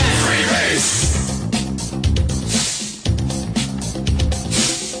come down. Freebase!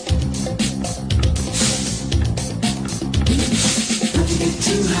 Don't you get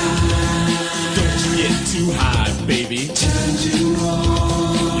too high. Don't you get too high, baby. Turn you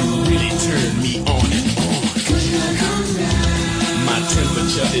on. You really turn me on and on. 'Cause you come down. My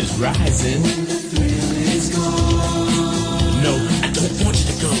temperature is rising. When the thrill is gone. No, I don't want you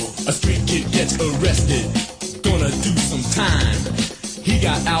to go. A street kid gets arrested. Gonna do some time. He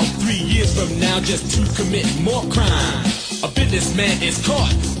got out 3 years from now just to commit more crime. A businessman is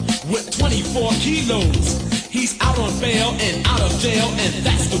caught with 24 kilos. He's out on bail and out of jail, and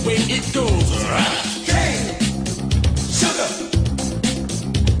that's the way it goes. Cane, sugar,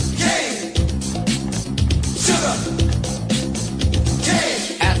 cane, sugar,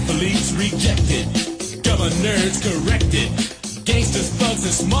 cane. Athletes rejected, governors corrected. Gangsters, thugs,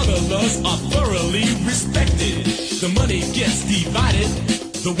 and smugglers are thoroughly respected. The money gets divided,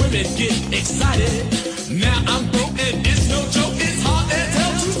 the women get excited. Now I'm broke and it's no joke, it's hard as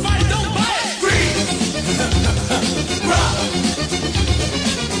hell to fight, don't buy it! Freeze! Rock!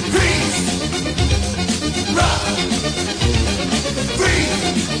 Freeze!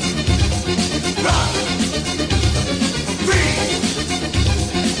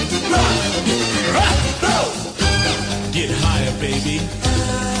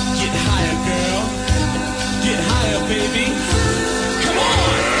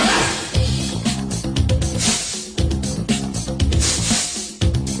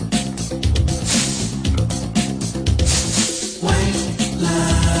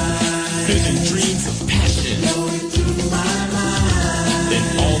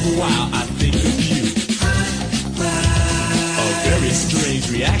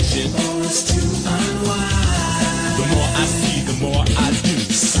 reaction. Oh, it's too unwise. The more I see, the more I do.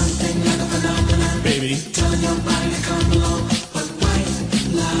 Something like a phenomenon, baby. Telling your body to come along, but white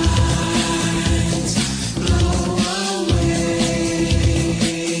lines blow away.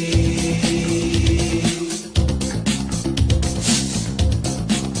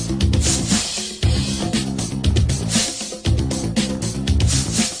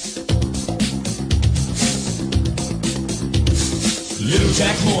 Little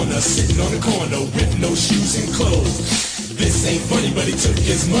Jack Horner sitting on the corner with no shoes and clothes. This ain't funny, but he took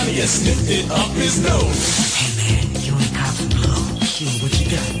his money and sniffed it up his nose. Hey man, you ain't cop some blow. Sure, what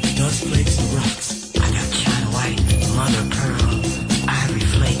you got? Dust flakes and rocks. I got China White, mother pearl, ivory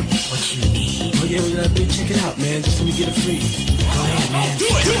flake. What you need? Oh yeah, well, check it out, man. Just let me get a free. Go ahead, man. Do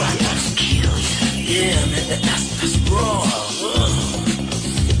it, do it. That's kill you. Yeah, man, that's raw.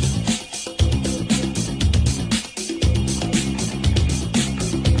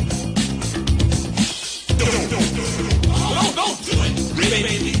 Don't do it,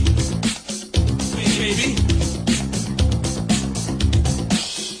 baby. Baby.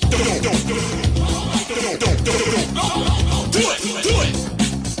 Don't do it,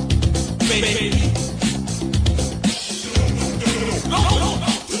 baby.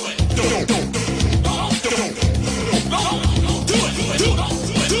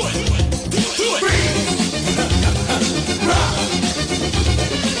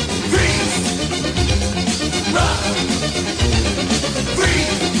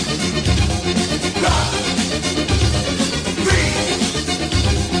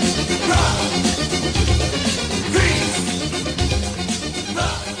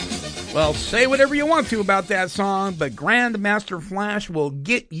 Well, say whatever you want to about that song, but Grandmaster Flash will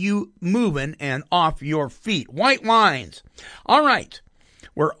get you moving and off your feet. White lines. All right,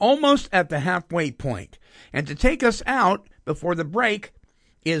 we're almost at the halfway point, and to take us out before the break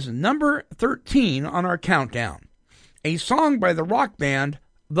is number 13 on our countdown, a song by the rock band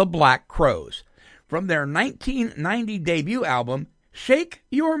The Black Crowes from their 1990 debut album, Shake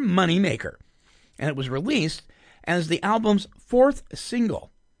Your Money Maker, and it was released as the album's fourth single.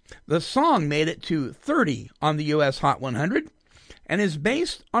 The song made it to 30 on the U.S. Hot 100 and is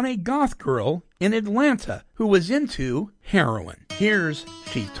based on a goth girl in Atlanta who was into heroin. Here's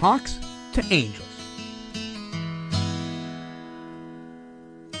She Talks to Angels.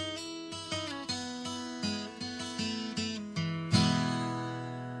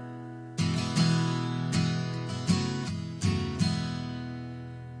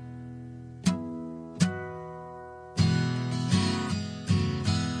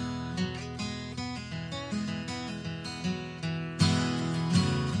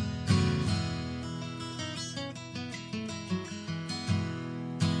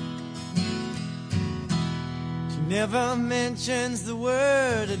 Never mentions the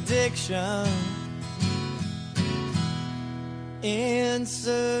word addiction in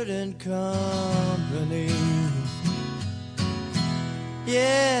certain company.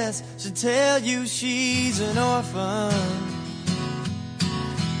 Yes, she'll tell you she's an orphan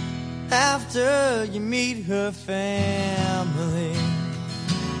after you meet her family.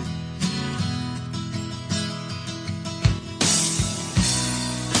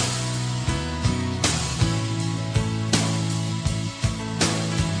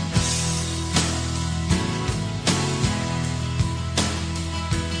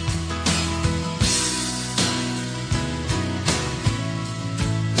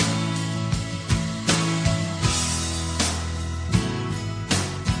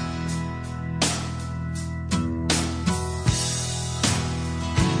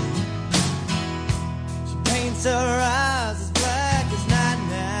 Her eyes as black as night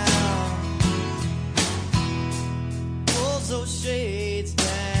now, pulls those shades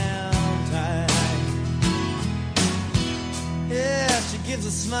down tight. Yeah, she gives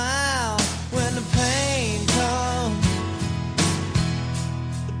a smile when the pain comes.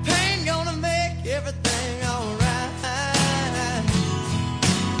 The pain gonna make everything alright.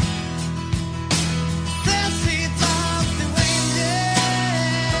 Then she talks to angels.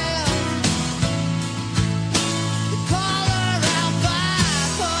 Call her out by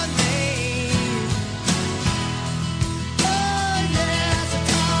her name. Oh yes, she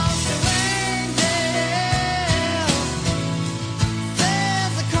talks to angels.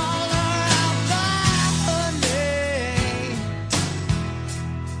 Says I call her out by her name.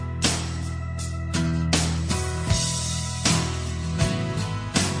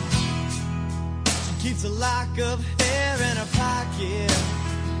 She keeps a lock of hair in her pocket.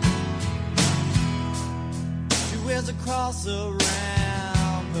 Wears a cross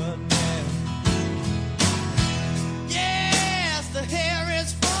around her neck. Yes, the hair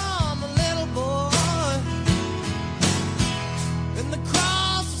is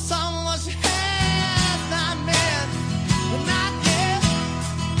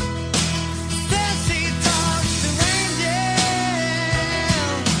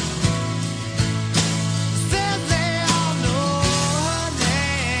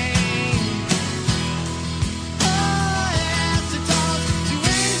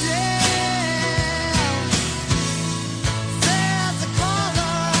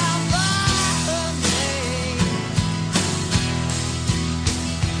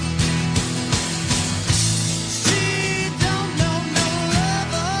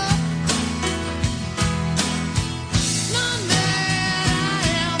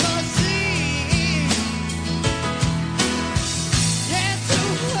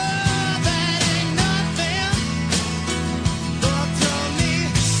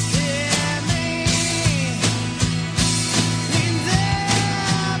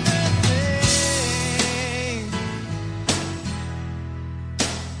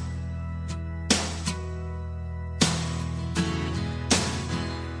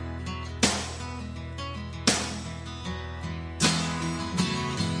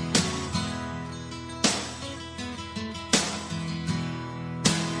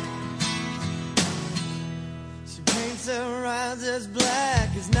as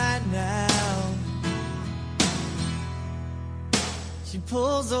black as night now. She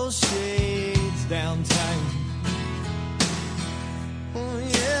pulls those shades down tight. Oh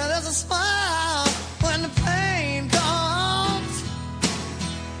yeah, there's a smile when the pain comes.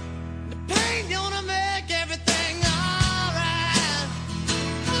 The pain gonna make everything alright.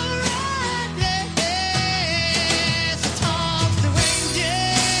 Alright, yeah. She talks to angels.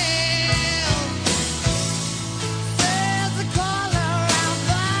 Says the call her out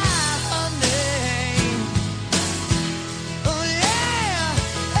by her name. Oh yeah,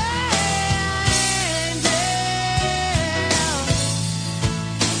 angel.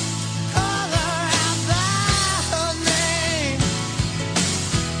 Call her out by her name.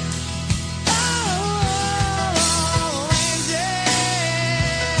 Oh, angel.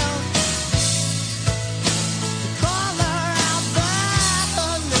 Call her out by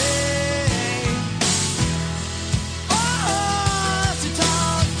her name. Oh, she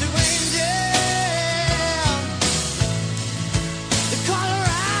talks to angel. They call her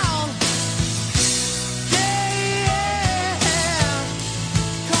out. Yeah,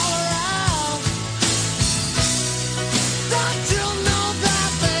 call her out. Don't you know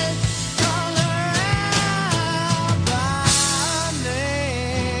that they call her out by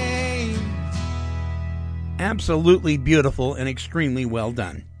name? Absolutely beautiful and extremely well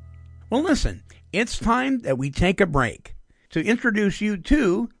done. Well, listen, it's time that we take a break to introduce you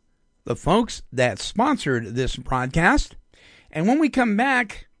to the folks that sponsored this broadcast. And when we come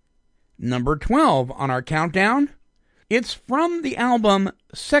back, number 12 on our countdown, it's from the album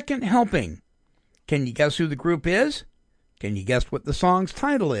Second Helping. Can you guess who the group is? Can you guess what the song's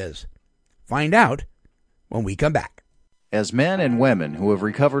title is? Find out when we come back. As men and women who have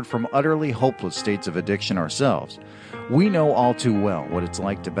recovered from utterly hopeless states of addiction ourselves, we know all too well what it's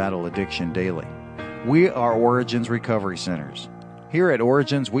like to battle addiction daily. We are Origins Recovery Centers. Here at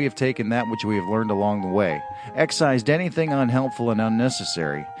Origins, we have taken that which we have learned along the way, excised anything unhelpful and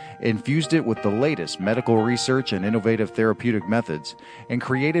unnecessary, infused it with the latest medical research and innovative therapeutic methods, and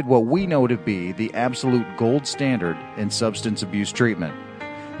created what we know to be the absolute gold standard in substance abuse treatment.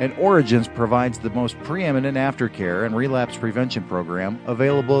 And Origins provides the most preeminent aftercare and relapse prevention program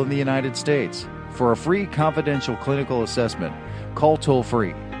available in the United States. For a free confidential clinical assessment, call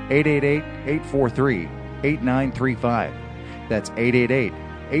toll-free 888-843-8935. That's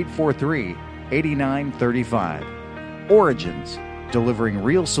 888-843-8935. Origins, delivering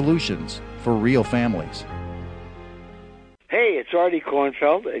real solutions for real families. Hey, it's Artie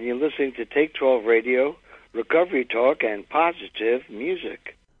Kornfeld, and you're listening to Take 12 Radio, Recovery Talk, and Positive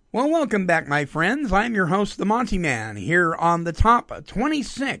Music. Well, welcome back, my friends. I'm your host, the Monty Man, here on the top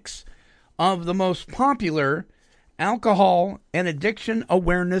 26 of the most popular alcohol and addiction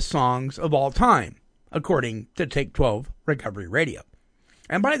awareness songs of all time, according to Take 12 Recovery Radio.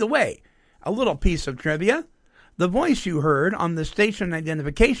 And by the way, a little piece of trivia. The voice you heard on the station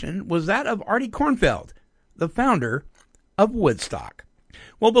identification was that of Artie Kornfeld, the founder of Woodstock.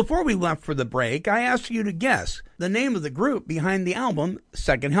 Well, before we left for the break, I asked you to guess the name of the group behind the album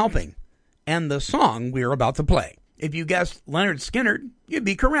Second Helping and the song we are about to play. If you guessed Lynyrd Skynyrd, you'd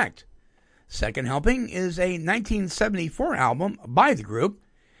be correct. Second Helping is a 1974 album by the group.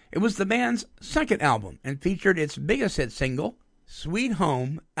 It was the band's second album and featured its biggest hit single, Sweet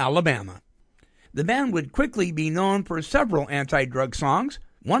Home, Alabama. The band would quickly be known for several anti-drug songs,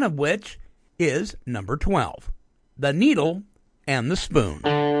 one of which is number 12, The Needle and the Spoon.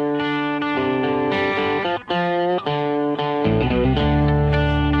 Come on.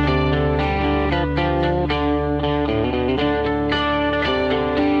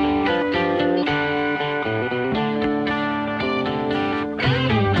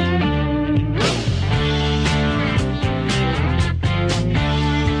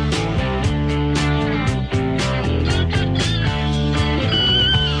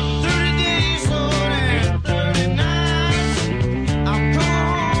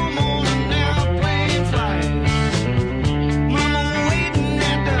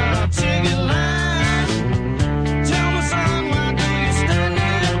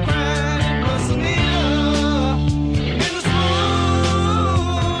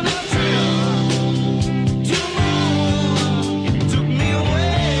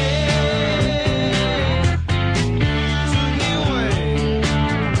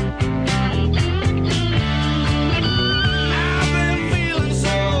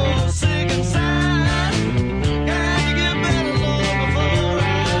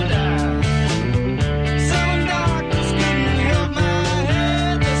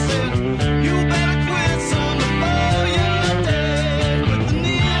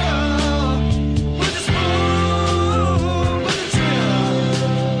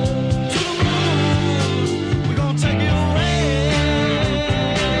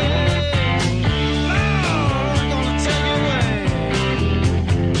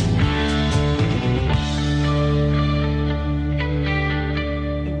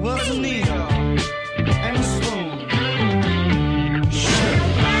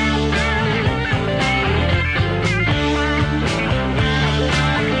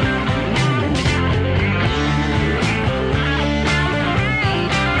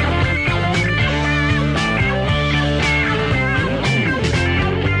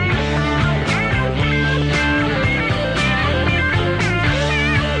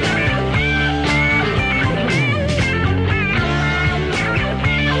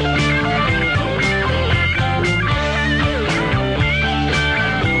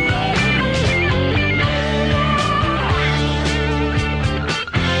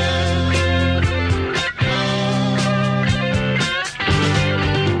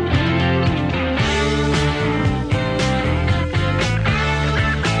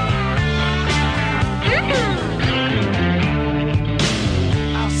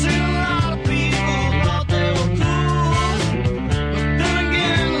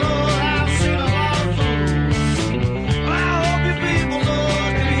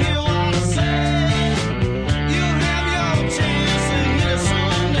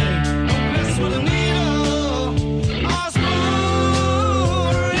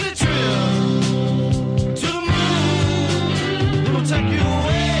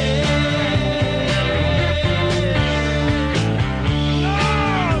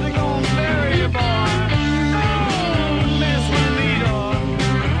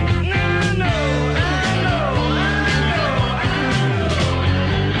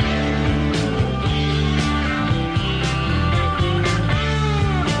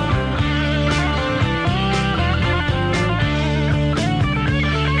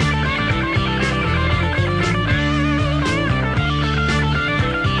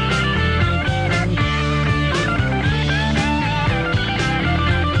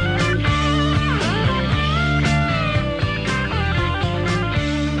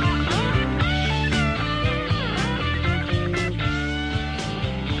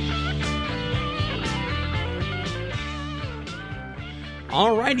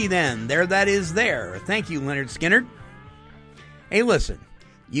 Alrighty then, there that is there. Thank you, Leonard Skinner. Hey, listen,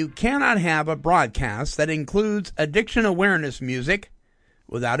 you cannot have a broadcast that includes addiction awareness music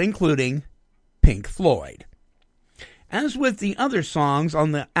without including Pink Floyd. As with the other songs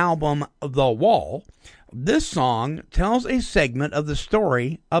on the album The Wall, this song tells a segment of the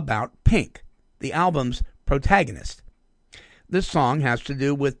story about Pink, the album's protagonist. This song has to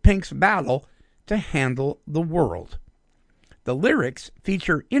do with Pink's battle to handle the world. The lyrics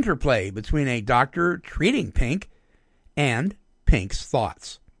feature interplay between a doctor treating Pink and Pink's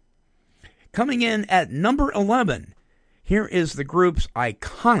thoughts. Coming in at number 11, here is the group's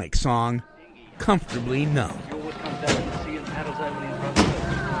iconic song, Comfortably Numb.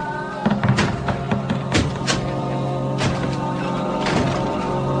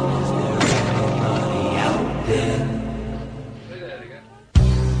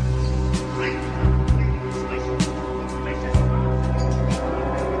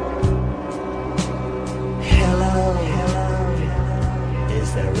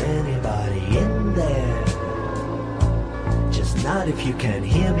 If you can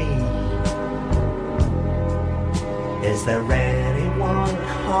hear me, is there anyone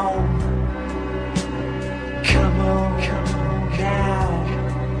home? Come on now,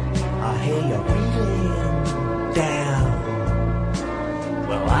 I hear you wheeling down.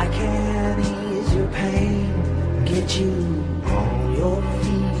 Well, I can ease your pain, get you on your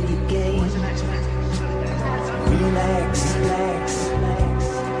feet again. Relax,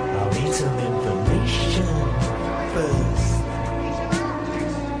 I'll need some information first.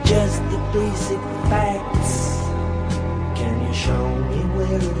 Just the basic facts. Can you show me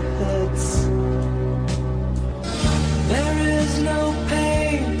where it hurts? There is no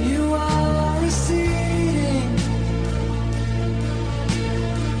pain, you are receding.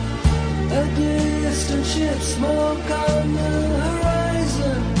 A distant ship, smoke on the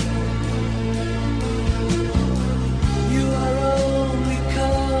horizon. You are only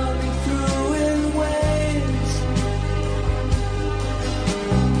coming through in waves.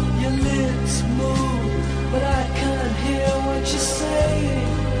 Your lips move, but I can't hear what you're saying.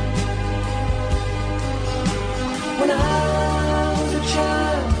 When I was a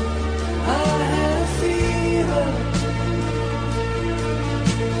child, I had a fever.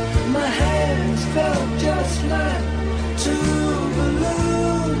 My hands felt just like two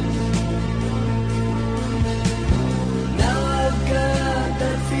balloons. Now I've got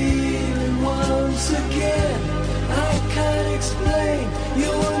that feeling once again. I can't explain,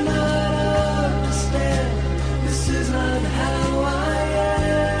 you will not understand. This is not how I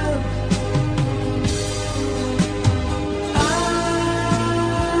am. I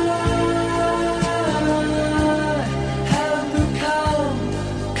have become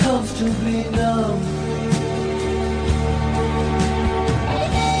comfortably numb.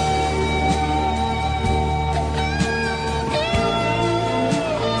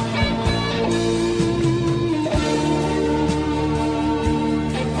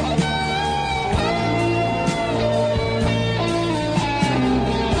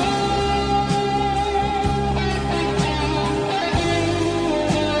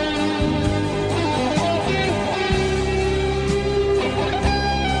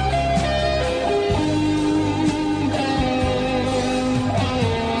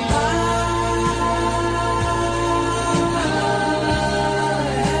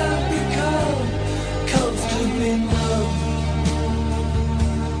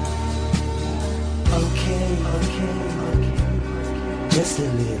 Just a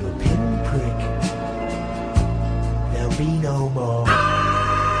little pinprick. There'll be no more.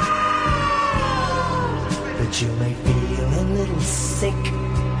 But you may feel a little sick.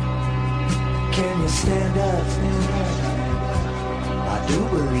 Can you stand up? I do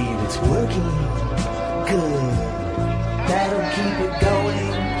believe it's working. Good. That'll keep it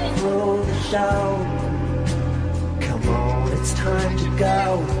going for the show. Come on, it's time to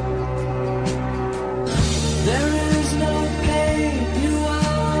go. There is no pain, you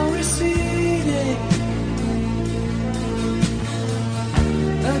are receding.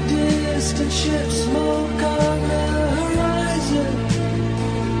 A distant ship, smoke on the horizon.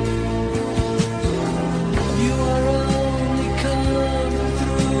 You are only coming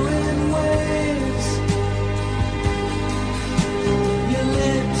through in waves. Your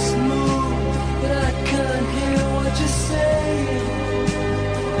lips move, but I can't hear what you're saying.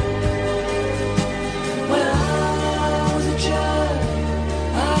 When I was a child,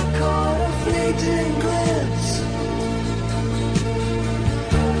 I caught a fleeting glimpse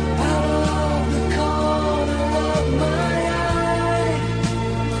out of the corner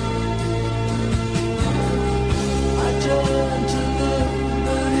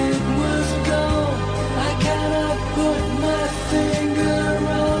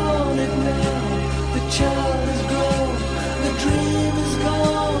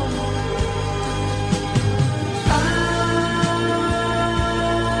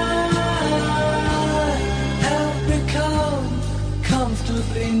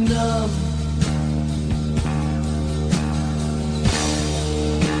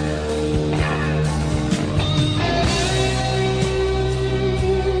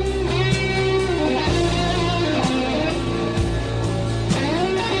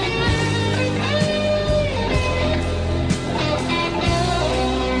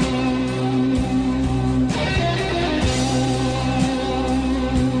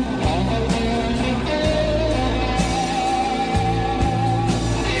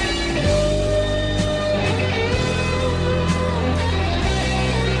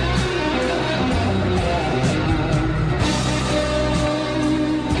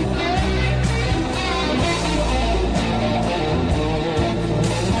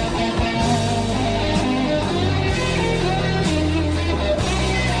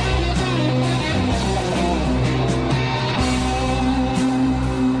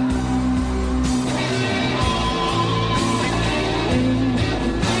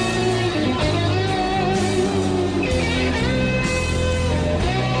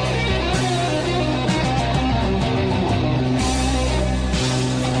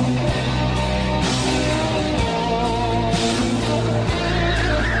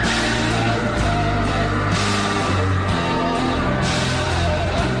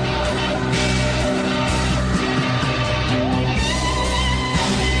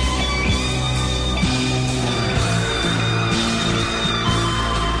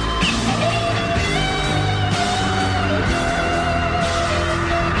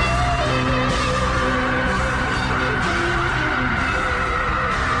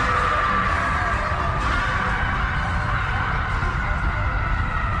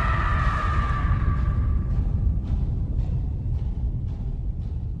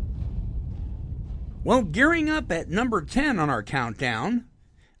Well, gearing up at number 10 on our countdown,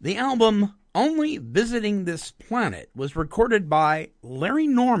 the album Only Visiting This Planet was recorded by Larry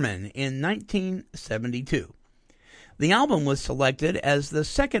Norman in 1972. The album was selected as the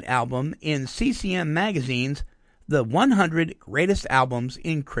second album in CCM Magazine's The 100 Greatest Albums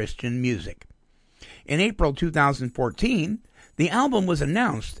in Christian Music. In April 2014, the album was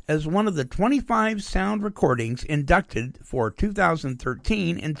announced as one of the 25 sound recordings inducted for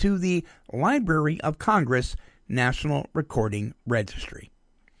 2013 into the Library of Congress National Recording Registry.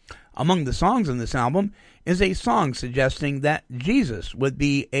 Among the songs on this album is a song suggesting that Jesus would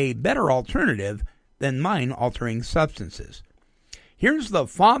be a better alternative than mind-altering substances. Here's the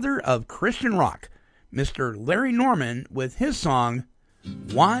father of Christian rock, Mr. Larry Norman, with his song,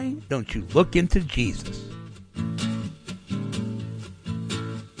 Why Don't You Look Into Jesus?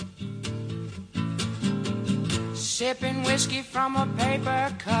 Sipping whiskey from a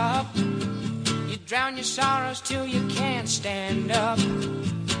paper cup, you drown your sorrows till you can't stand up.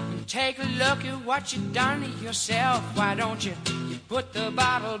 And take a look at what you've done to yourself. Why don't you put the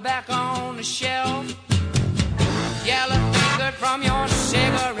bottle back on the shelf? Yellow fingered from your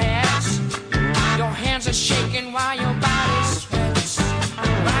cigarettes, your hands are shaking while your body sweats.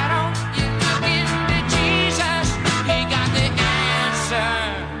 Why don't you look into Jesus? He got the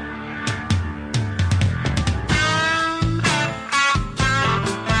answer.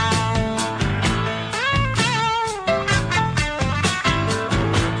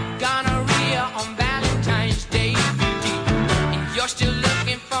 You're still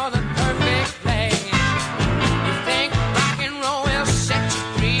looking for the perfect play. You think rock and roll will set you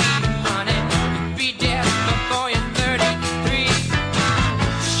free, honey. You'll be dead before you're 33.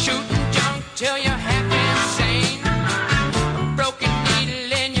 Shooting junk till you're half insane. A broken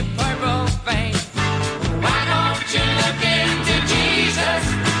needle in your purple vein. Why don't you look into Jesus?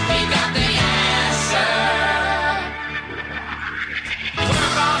 He got the answer.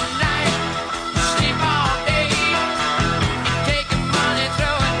 Work all night, sleep all day.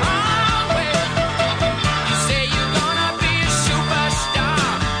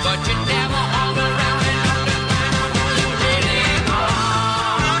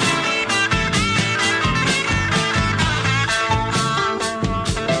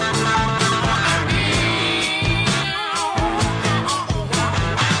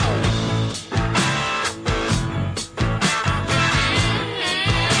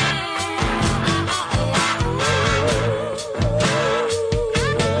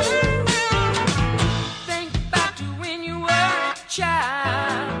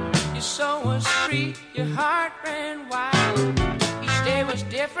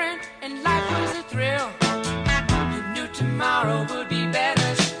 Tomorrow would be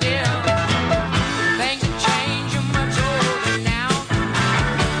better still. Things have changed, you're much older now.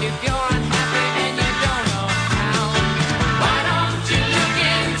 If you're unhappy and you don't know how, why don't you look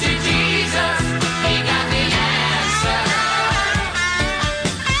into Jesus? He got the answer.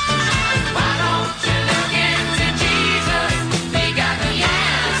 Why don't you look into Jesus? He got the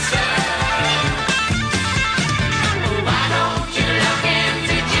answer. Why don't you look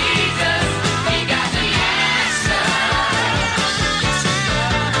into Jesus? He got the answer.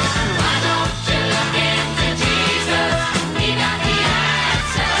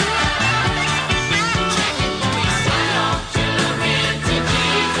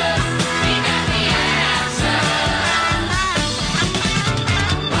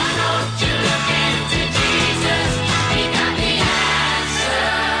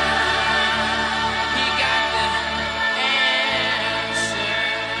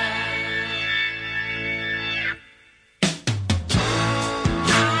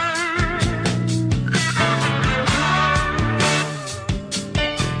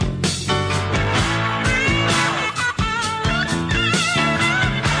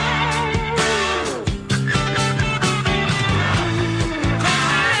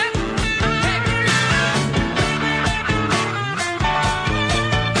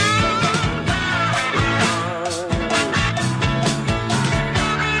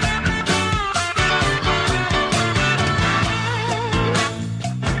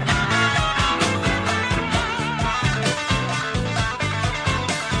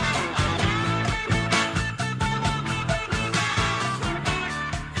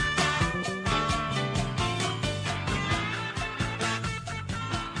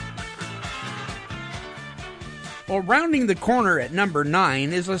 Well, rounding the corner at number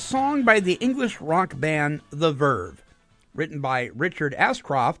 9 is a song by the English rock band The Verve, written by Richard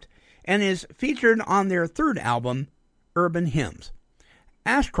Ashcroft, and is featured on their third album, Urban Hymns.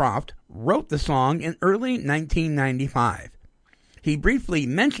 Ashcroft wrote the song in early 1995. He briefly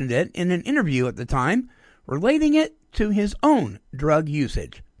mentioned it in an interview at the time, relating it to his own drug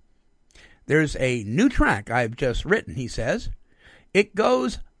usage. There's a new track I've just written, he says. It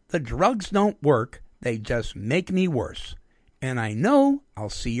goes, "The drugs don't work, they just make me worse. And I know I'll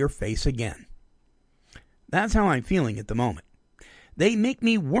see your face again." That's how I'm feeling at the moment. They make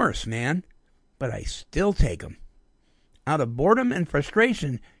me worse, man, but I still take 'em. Out of boredom and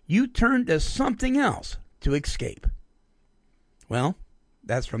frustration, you turn to something else to escape. Well,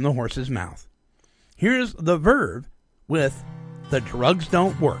 that's from the horse's mouth. Here's the Verve with "The Drugs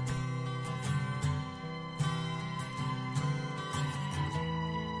Don't Work."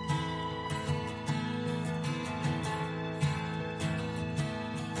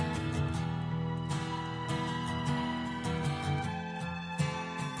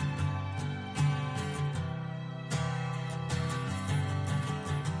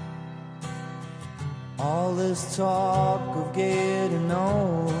 All this talk of getting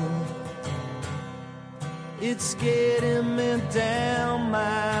on, it's getting me down,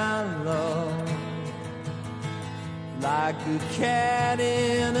 my love, like a cat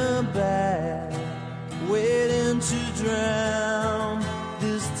in a bag, waiting to drown.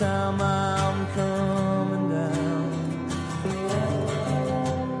 This time I'm coming down,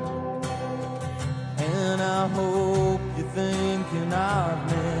 and I hope you're thinking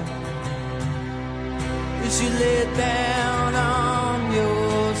of me. You lay down on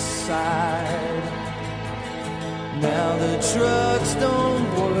your side. Now the drugs don't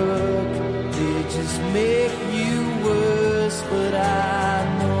work, they just make you worse. But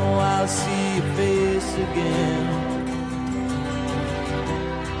I know I'll see your face again.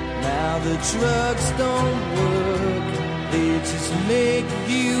 Now the drugs don't work, they just make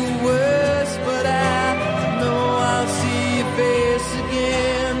you worse. But I know I'll see your face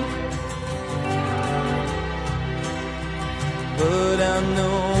again. But I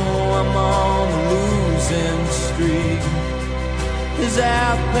know I'm on a losing streak as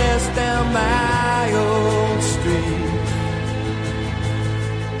I pass down my old street.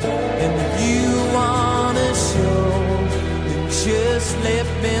 And if you wanna show, then just let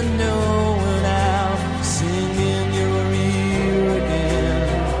me know, and I'll sing in your ear again.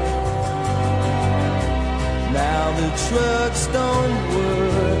 Now the drugs don't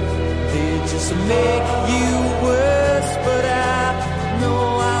work, they just make you worse. But I know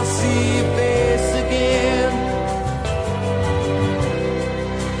I'll see your face again.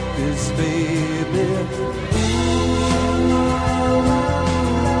 'Cause baby,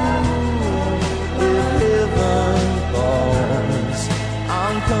 if heaven falls,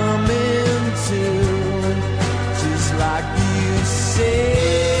 I'm coming to, just like you say.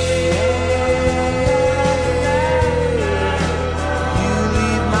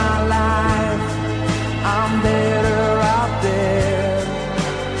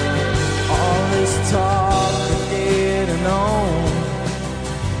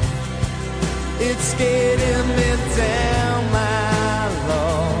 It's getting me down, my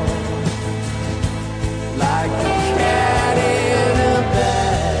love, like a cat in a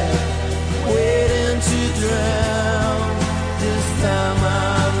bag, waiting to drown. This time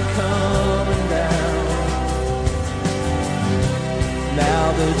I'm coming down. Now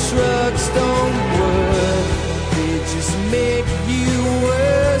the drugs don't work, they just make you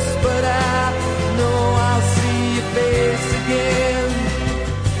worse. But I know I'll see your face again.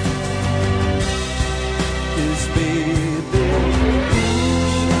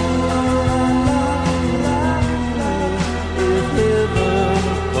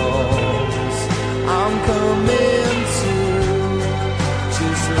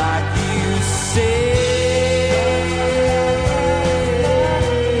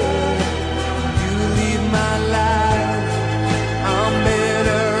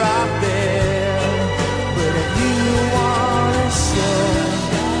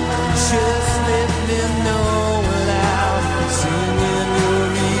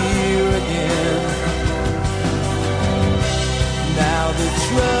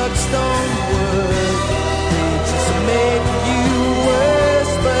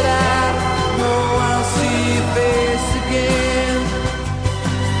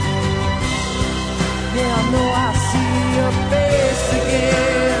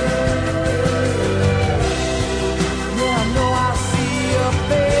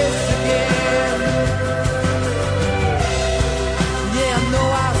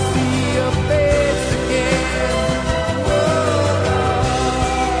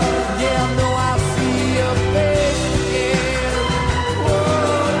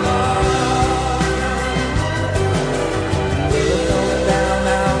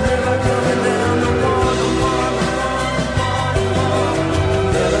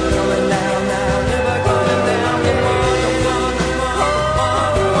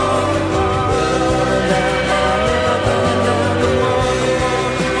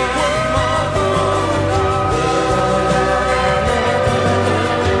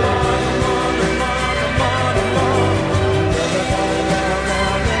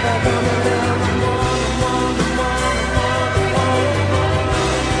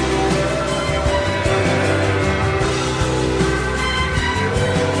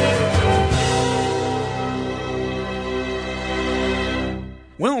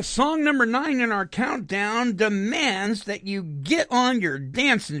 Well, song number 9 in our countdown demands that you get on your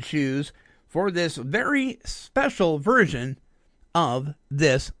dancing shoes for this very special version of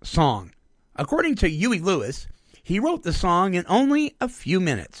this song. According to Huey Lewis, he wrote the song in only a few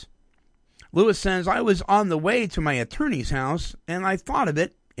minutes. Lewis says, I was on the way to my attorney's house and I thought of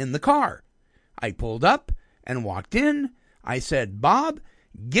it in the car. I pulled up and walked in. I said, Bob,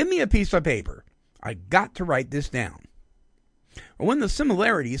 give me a piece of paper. I got to write this down. When the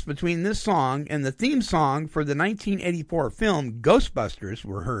similarities between this song and the theme song for the 1984 film Ghostbusters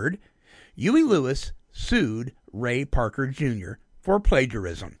were heard, Huey Lewis sued Ray Parker Jr. for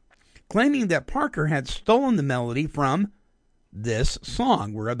plagiarism, claiming that Parker had stolen the melody from this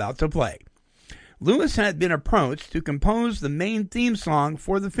song we're about to play. Lewis had been approached to compose the main theme song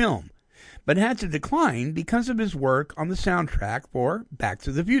for the film, but had to decline because of his work on the soundtrack for Back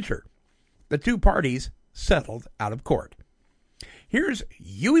to the Future. The two parties settled out of court. Here's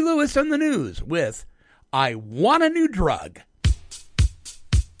Huey Lewis and the News with I Want a New Drug.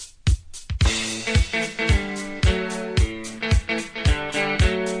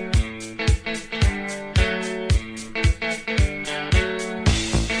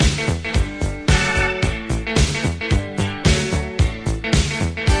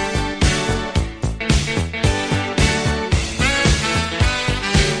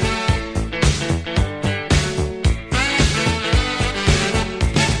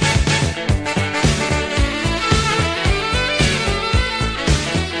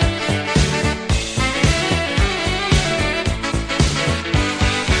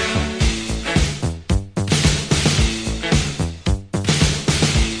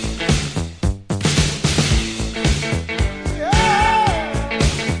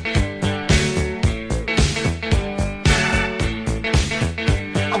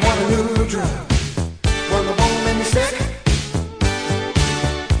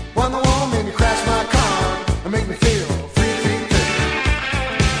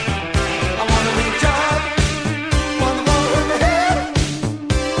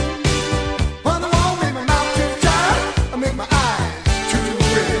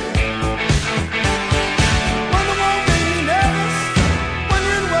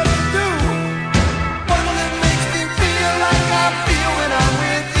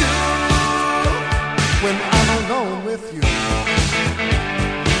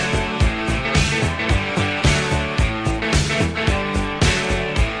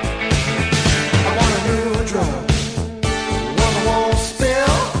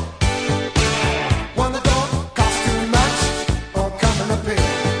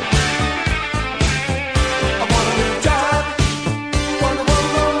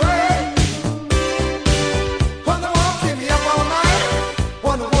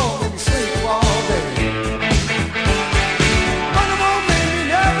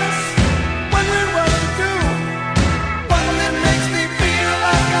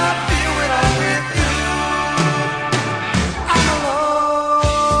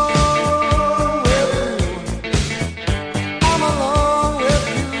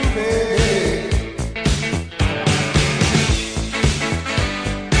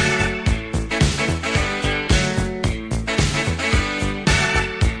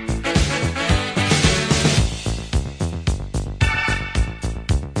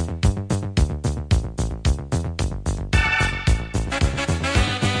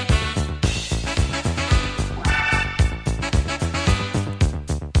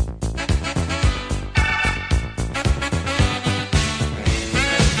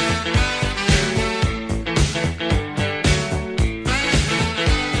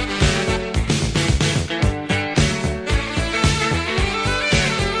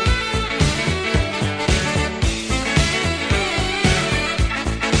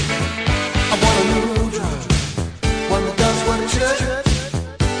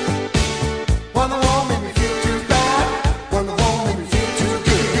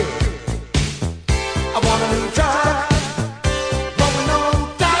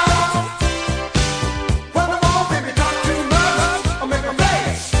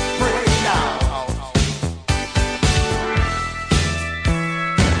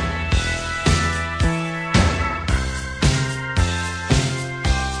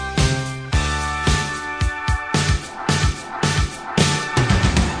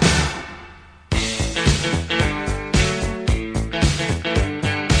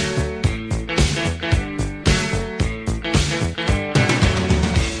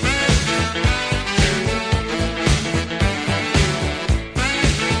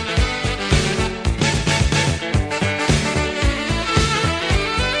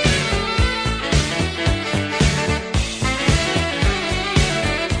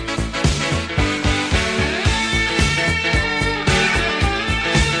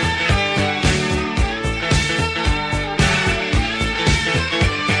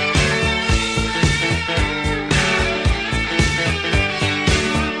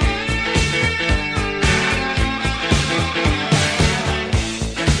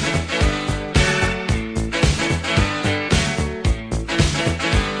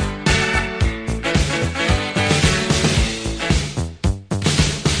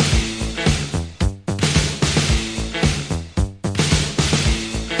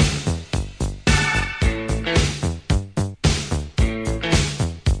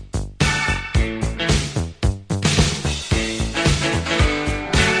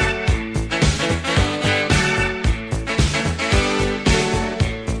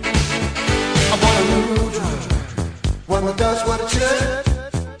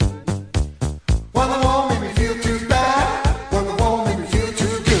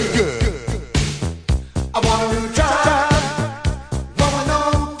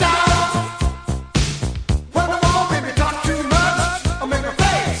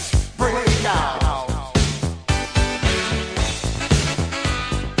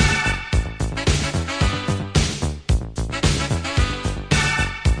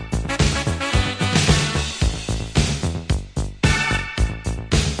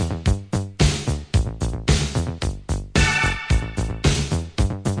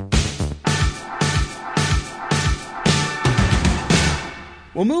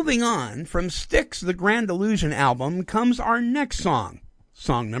 Well, moving on, from Styx, the Grand Illusion album, comes our next song,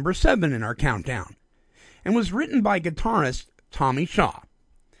 song number 7 in our countdown, and was written by guitarist Tommy Shaw.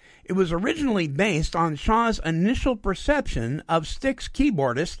 It was originally based on Shaw's initial perception of Styx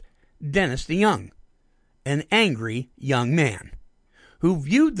keyboardist Dennis DeYoung, an angry young man, who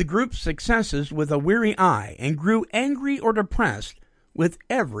viewed the group's successes with a weary eye and grew angry or depressed with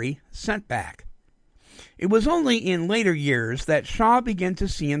every setback. It was only in later years that Shaw began to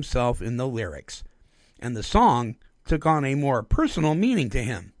see himself in the lyrics, and the song took on a more personal meaning to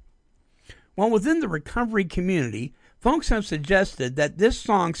him. While within the recovery community, folks have suggested that this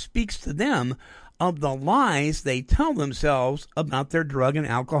song speaks to them of the lies they tell themselves about their drug and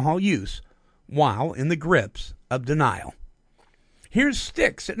alcohol use while in the grips of denial. Here's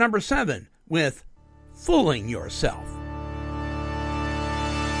Styx at number 7 with Fooling Yourself.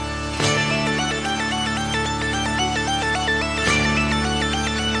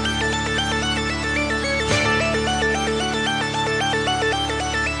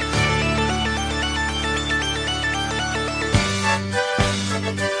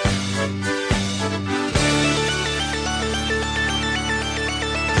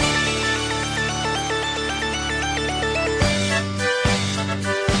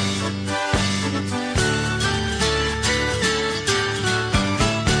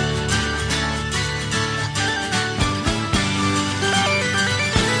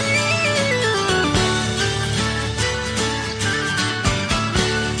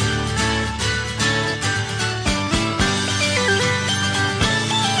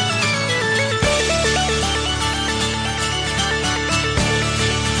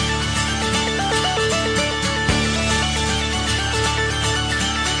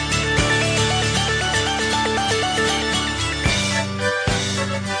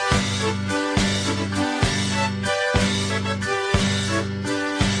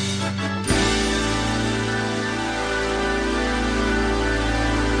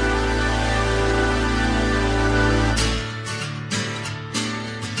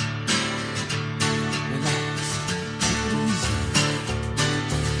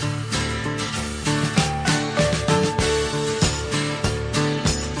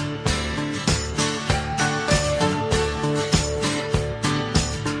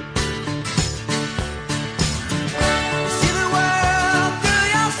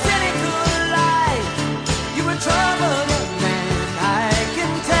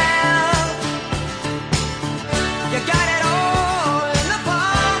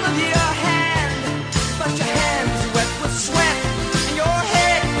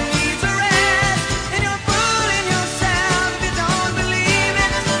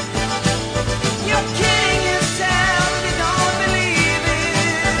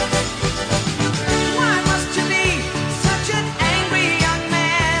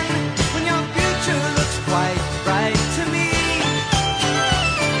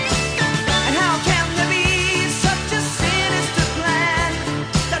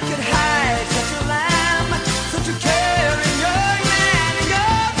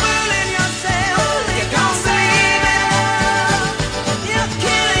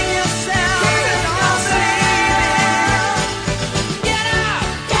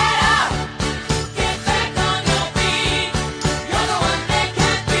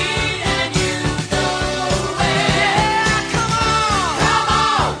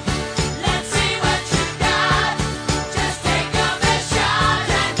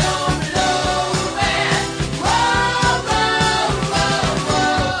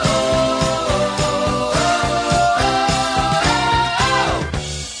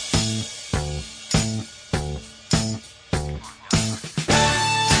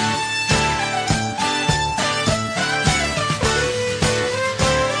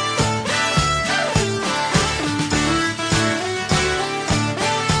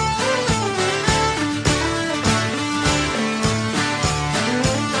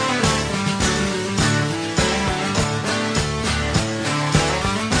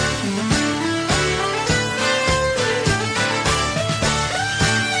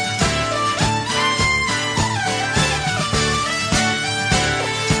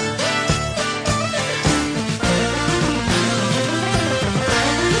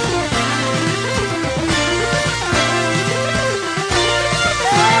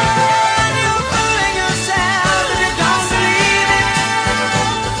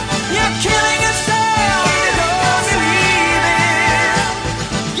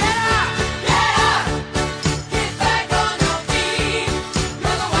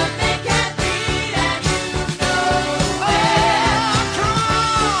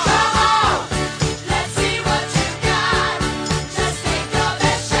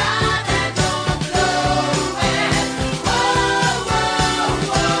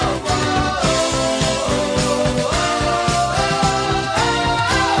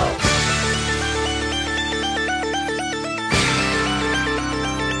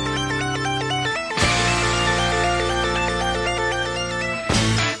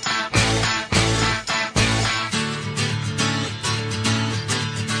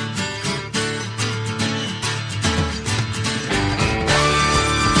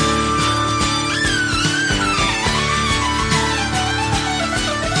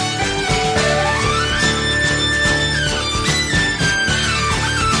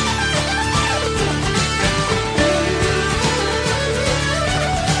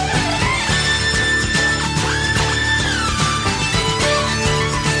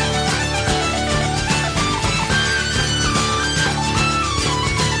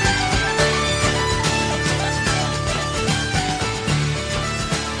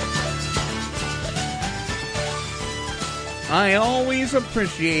 I always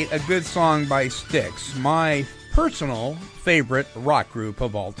appreciate a good song by Styx, my personal favorite rock group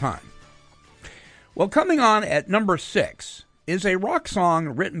of all time. Well, coming on at number 6 is a rock song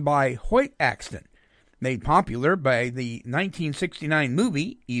written by Hoyt Axton, made popular by the 1969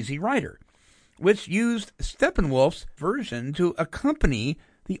 movie Easy Rider, which used Steppenwolf's version to accompany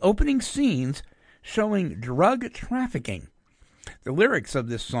the opening scenes showing drug trafficking. The lyrics of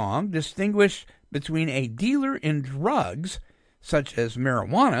this song distinguish between a dealer in drugs, such as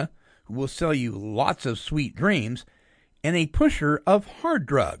marijuana, who will sell you lots of sweet dreams, and a pusher of hard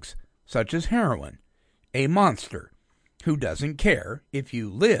drugs, such as heroin, a monster who doesn't care if you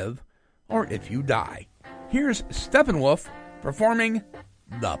live or if you die. Here's Steppenwolf performing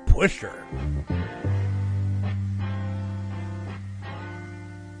The Pusher.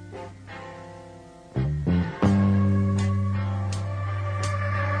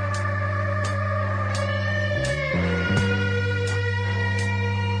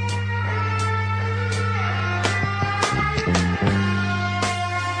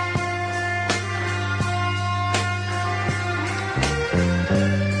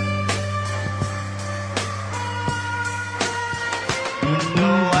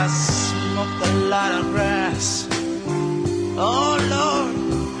 Oh Lord,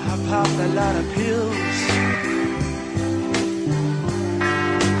 I popped a lot of pills.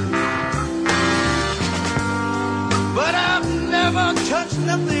 But I've never touched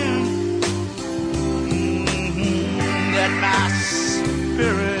nothing that my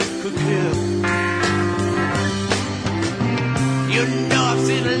spirit could kill. You know I've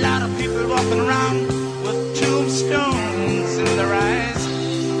seen a lot of people walking around with tombstones in their eyes.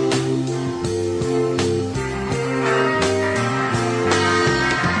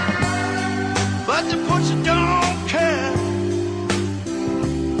 Don't care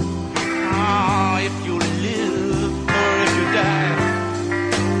if you live or if you die.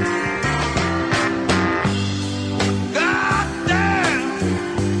 God damn,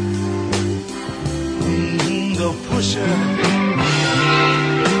 the pusher.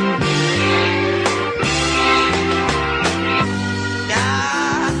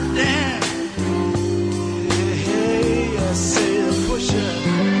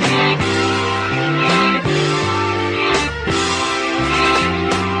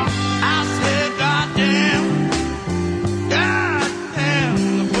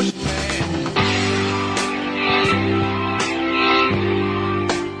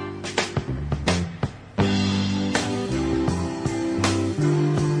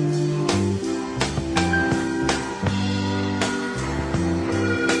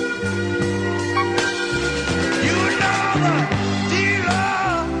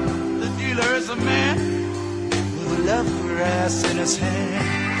 In his hand.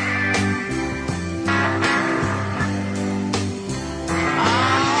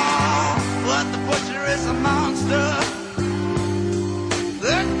 Oh, but the butcher is a monster.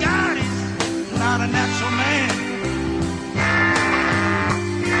 The God is not a natural man.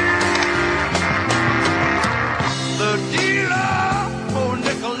 The dealer, oh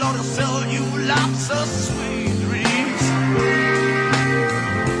nickel ought to sell you lots of sweet dreams.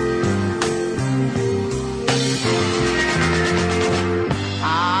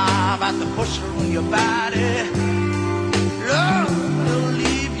 About the pusher on your body, love will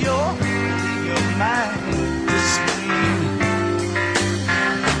leave your mind to scream.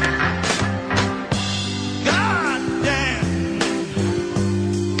 God damn,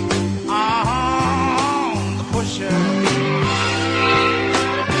 the pusher.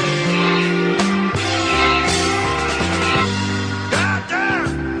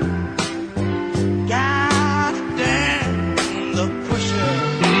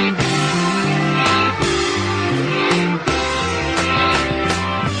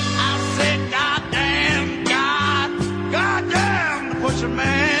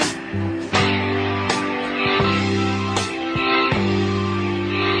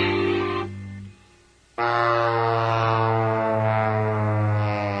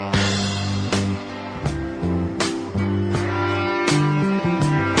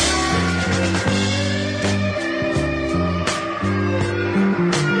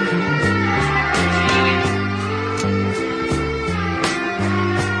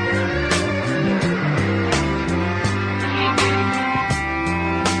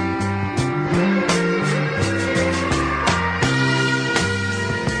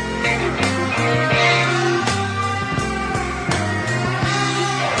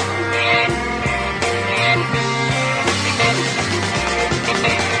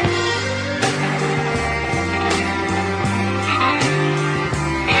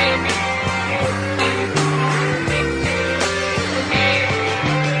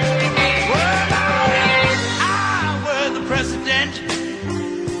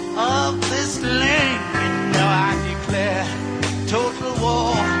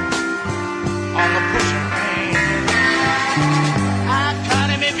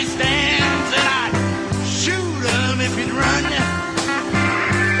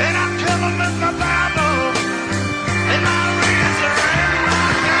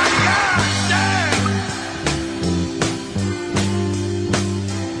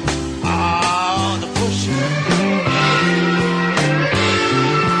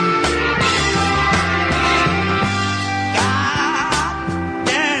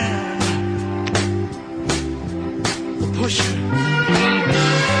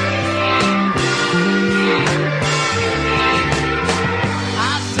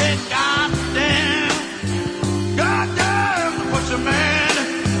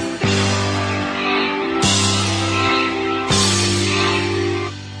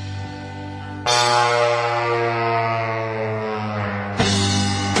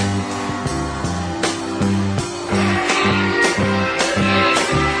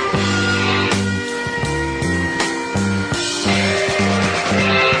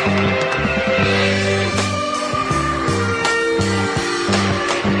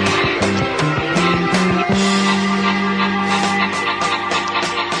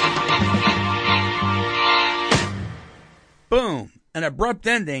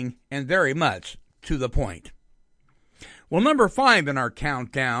 abrupt ending and very much to the point. Well, number 5 in our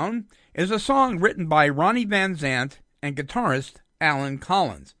countdown is a song written by Ronnie Van Zant and guitarist Alan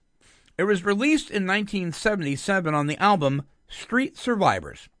Collins. It was released in 1977 on the album Street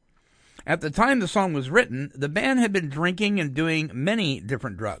Survivors. At the time the song was written, the band had been drinking and doing many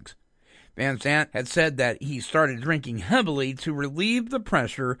different drugs. Van Zant had said that he started drinking heavily to relieve the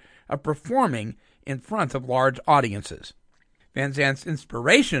pressure of performing in front of large audiences. Van Zant's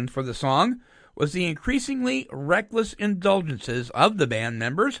inspiration for the song was the increasingly reckless indulgences of the band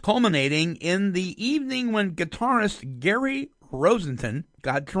members, culminating in the evening when guitarist Gary Rosenthal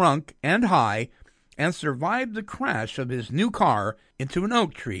got drunk and high and survived the crash of his new car into an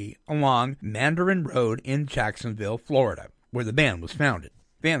oak tree along Mandarin Road in Jacksonville, Florida, where the band was founded.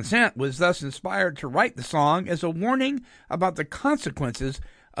 Van Zant was thus inspired to write the song as a warning about the consequences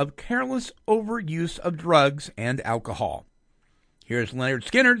of careless overuse of drugs and alcohol. Here's Leonard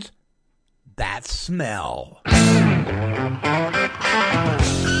Skinner's That Smell.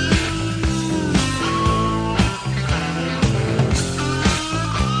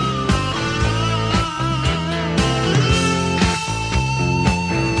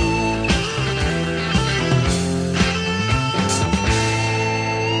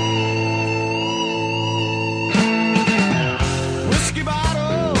 Whiskey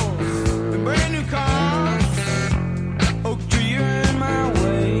bottles and brand new cars, oak tree in my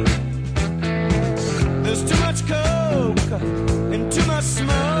way. There's too much coke and too much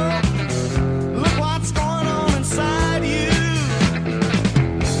smoke. Look what's going on inside you.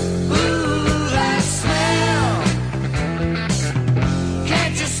 Ooh, that smell.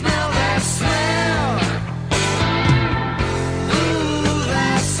 Can't you smell that smell? Ooh,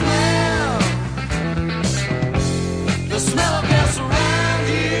 that smell. The smell of death around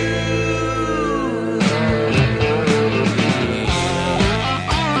you.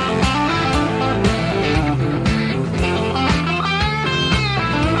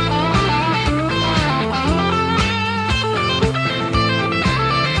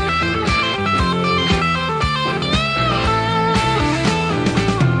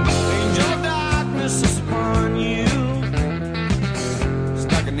 Angel of darkness is upon you.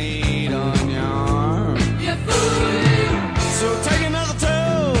 Stuck a need on your arm. You fool! So take another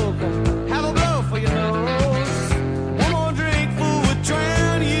toke, have a blow for your nose. One more drink, fool, would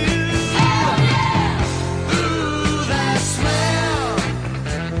drown you. Ooh, that smell.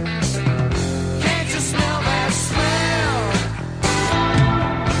 Can't you smell that smell?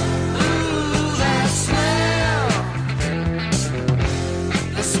 Ooh, that smell.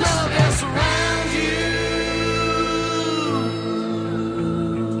 The smell of death around you.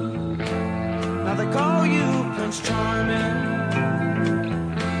 Now they call you Prince Charming.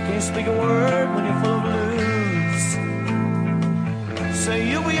 Can't speak a word when you're full of blues. Say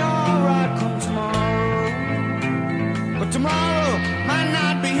you'll be alright come tomorrow, but tomorrow might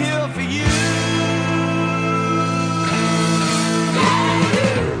not be here for you.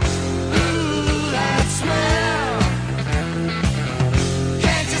 Ooh, that smell.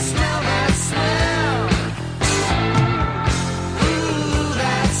 Can't you smell that smell? Ooh,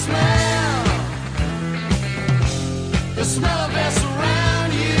 that smell. The smell of death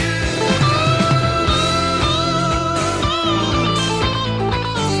around you.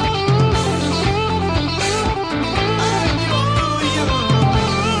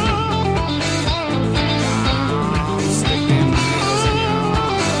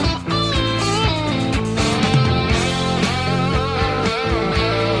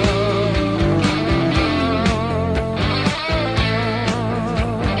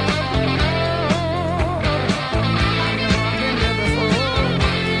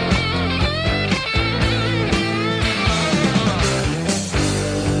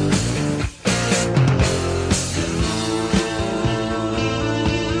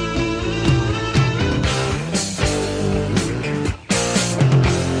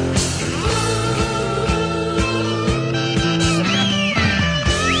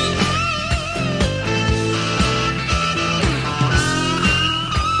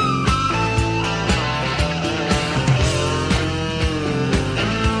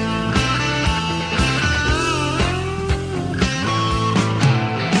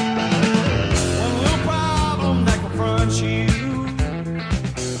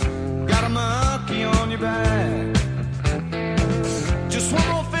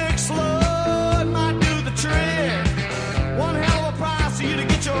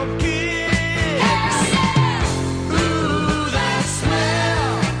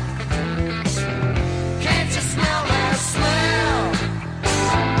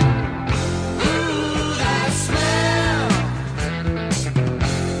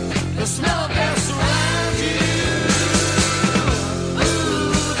 The smell of their surround you.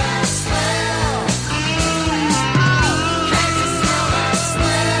 Ooh, that smell. Can't you smell that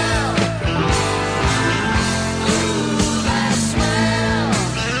smell? Ooh, that smell.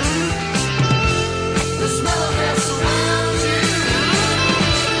 The smell of their surround you.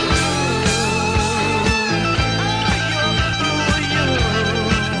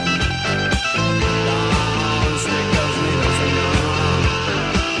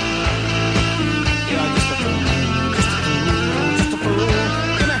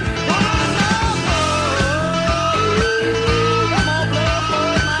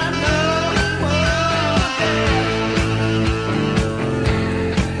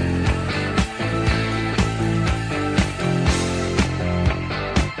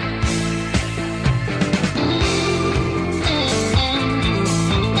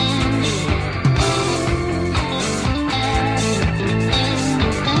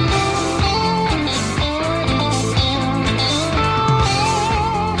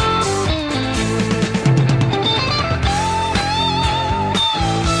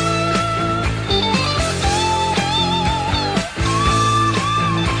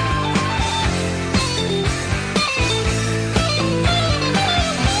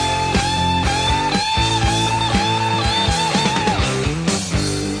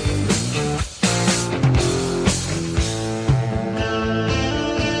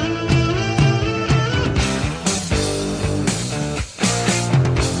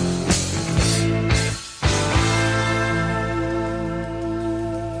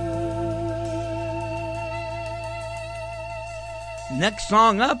 Next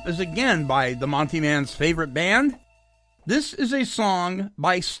song up is again by the Monty Man's favorite band. This is a song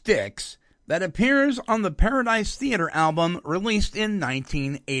by Styx that appears on the Paradise Theater album released in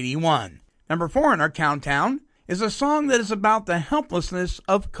 1981. Number 4 in our countdown is a song that is about the helplessness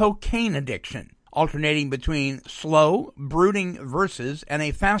of cocaine addiction, alternating between slow, brooding verses and a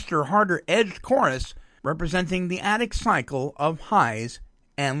faster, harder-edged chorus representing the addict's cycle of highs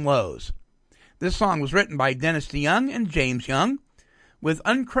and lows. This song was written by Dennis DeYoung and James Young, with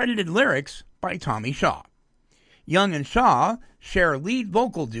uncredited lyrics by Tommy Shaw. Young and Shaw share lead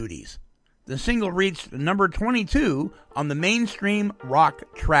vocal duties. The single reached number 22 on the mainstream rock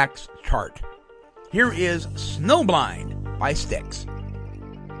tracks chart. Here is Snowblind by Styx.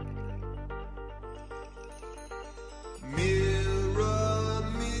 Mirror,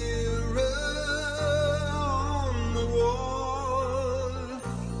 mirror on the wall,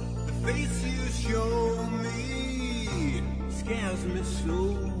 the face you show me scares me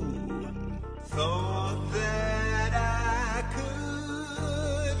so. Thought that I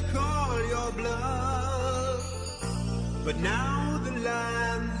could call your bluff, but now the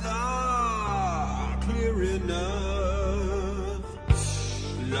lines are clear enough.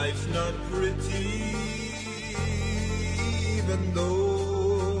 Life's not pretty, even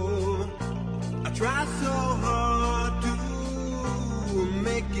though I try so hard to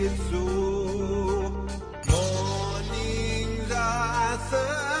make it so. Mornings are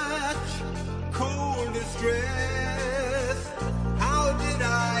such cold distress. How did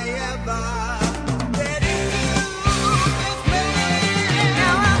I ever get into this place?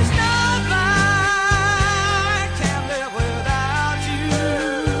 Now I'm snowblind, can't live without you.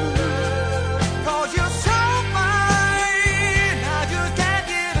 'Cause you're so fine, I just can't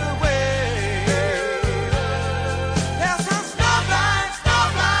get away. Yes, I'm snowblind,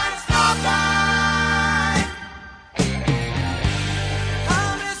 snowblind, snowblind.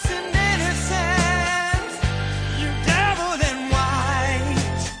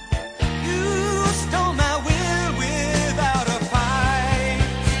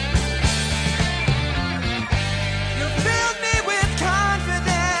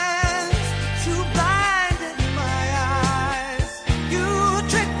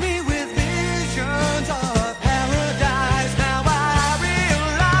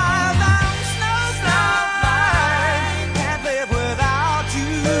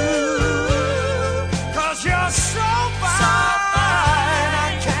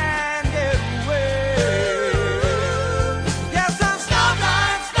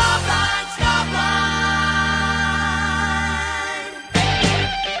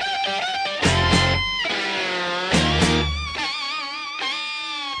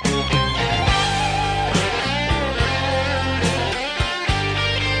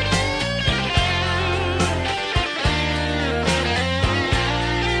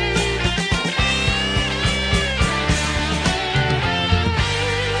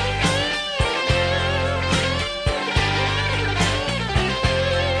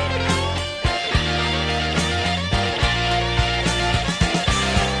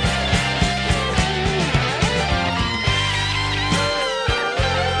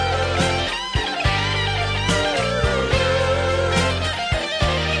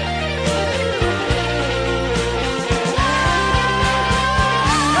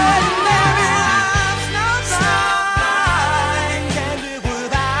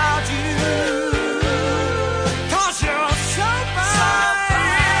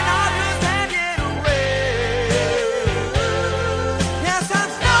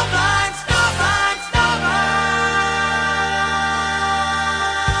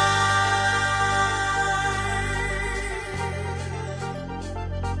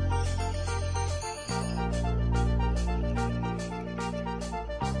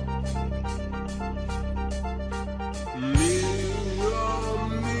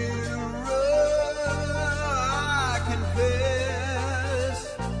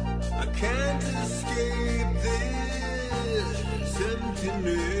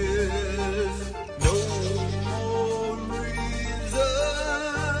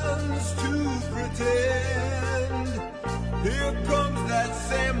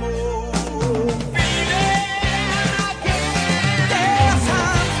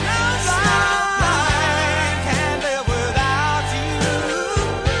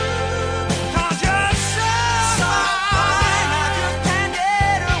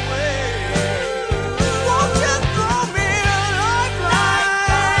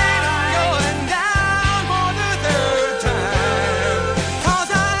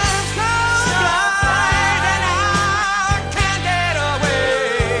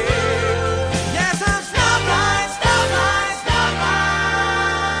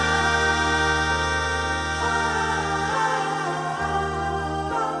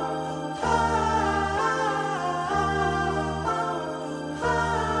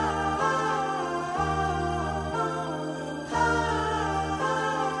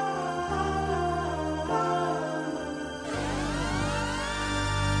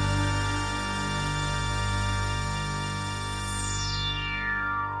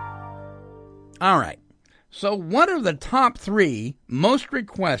 All right. So what are the top 3 most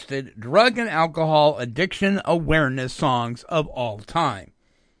requested drug and alcohol addiction awareness songs of all time?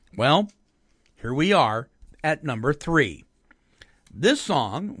 Well, here we are at number 3. This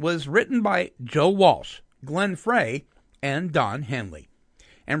song was written by Joe Walsh, Glenn Frey, and Don Henley,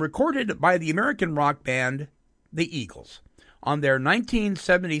 and recorded by the American rock band The Eagles on their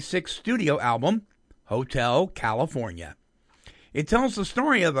 1976 studio album, Hotel California. It tells the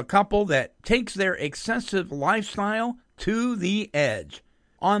story of a couple that takes their excessive lifestyle to the edge.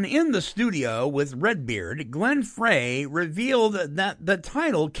 On In the Studio with Redbeard, Glenn Frey revealed that the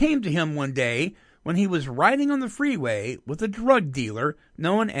title came to him one day when he was riding on the freeway with a drug dealer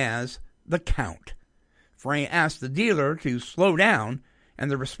known as the Count. Frey asked the dealer to slow down,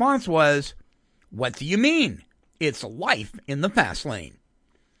 and the response was, "What do you mean? It's life in the fast lane."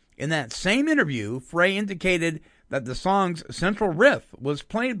 In that same interview, Frey indicated that the song's central riff was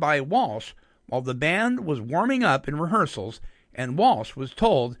played by Walsh while the band was warming up in rehearsals, and Walsh was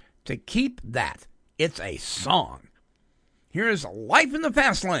told to keep that. It's a song. Here's Life in the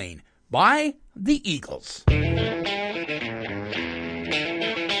Fast Lane by The Eagles.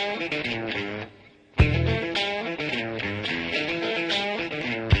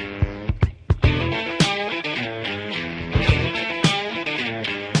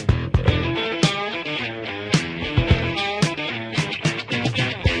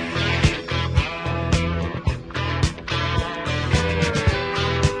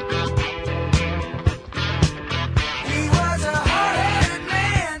 He was a hard-headed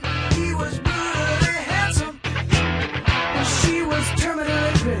man. He was brutally handsome.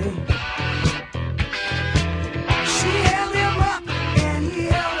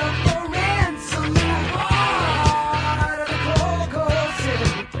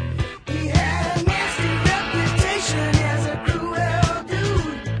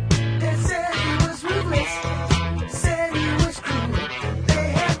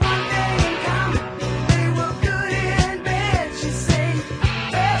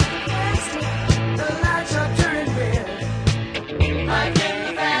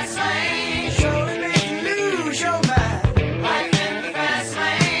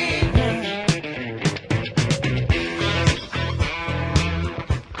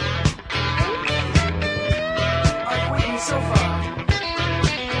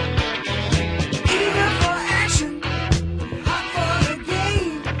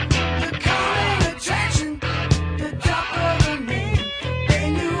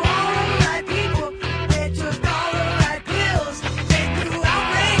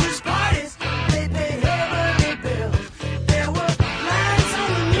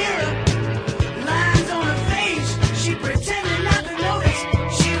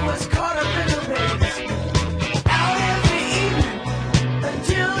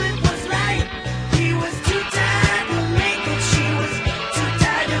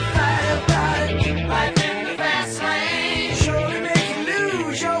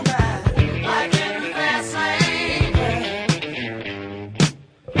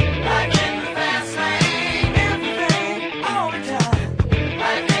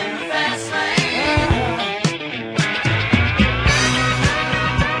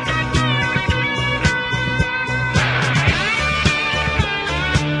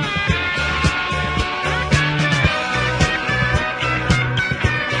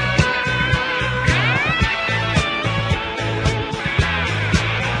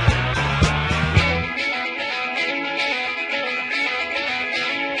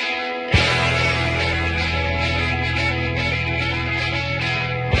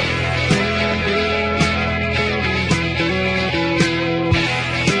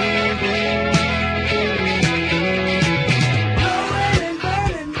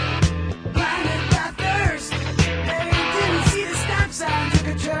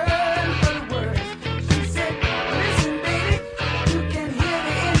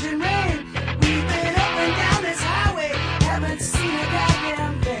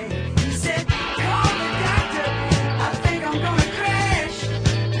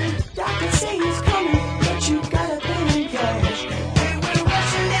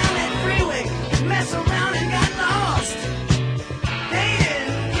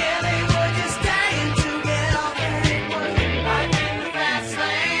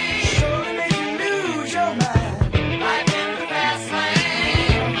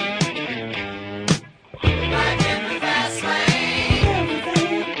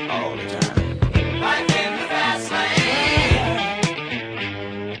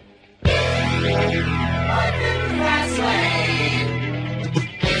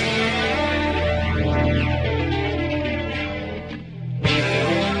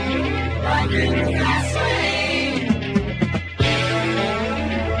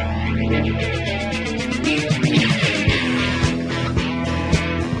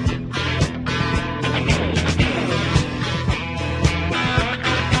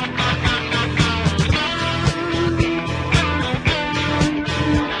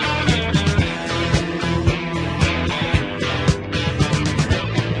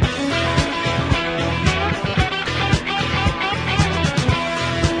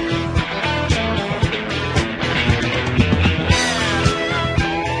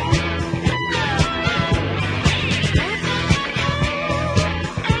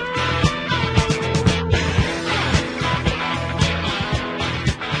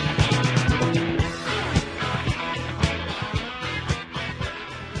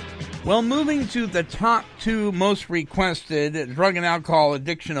 Well, moving to the top 2 most requested drug and alcohol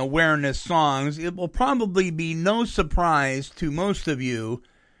addiction awareness songs, it will probably be no surprise to most of you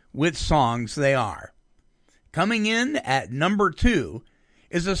which songs they are. Coming in at number 2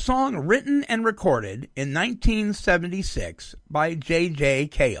 is a song written and recorded in 1976 by J.J.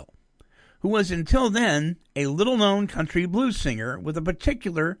 Cale, who was until then a little-known country blues singer with a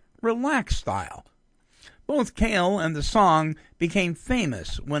particular relaxed style. Both Cale and the song became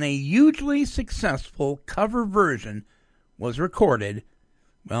famous when a hugely successful cover version was recorded,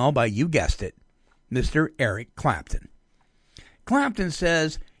 well, by, you guessed it, Mr. Eric Clapton. Clapton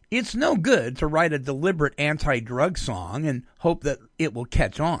says, "It's no good to write a deliberate anti-drug song and hope that it will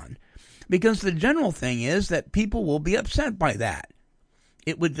catch on, because the general thing is that people will be upset by that.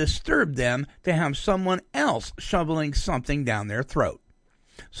 It would disturb them to have someone else shoveling something down their throat.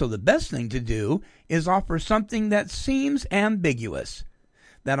 So the best thing to do is offer something that seems ambiguous,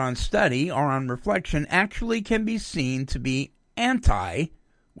 that on study or on reflection actually can be seen to be anti,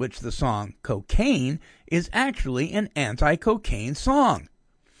 which the song Cocaine is actually an anti-cocaine song.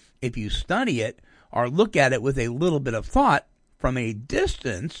 If you study it or look at it with a little bit of thought from a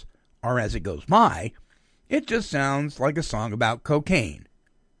distance, or as it goes by, it just sounds like a song about cocaine.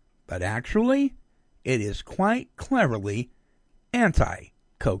 But actually, it is quite cleverly anti-cocaine."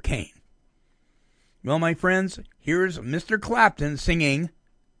 Well, my friends, here's Mr. Clapton singing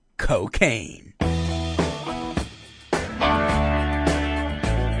Cocaine.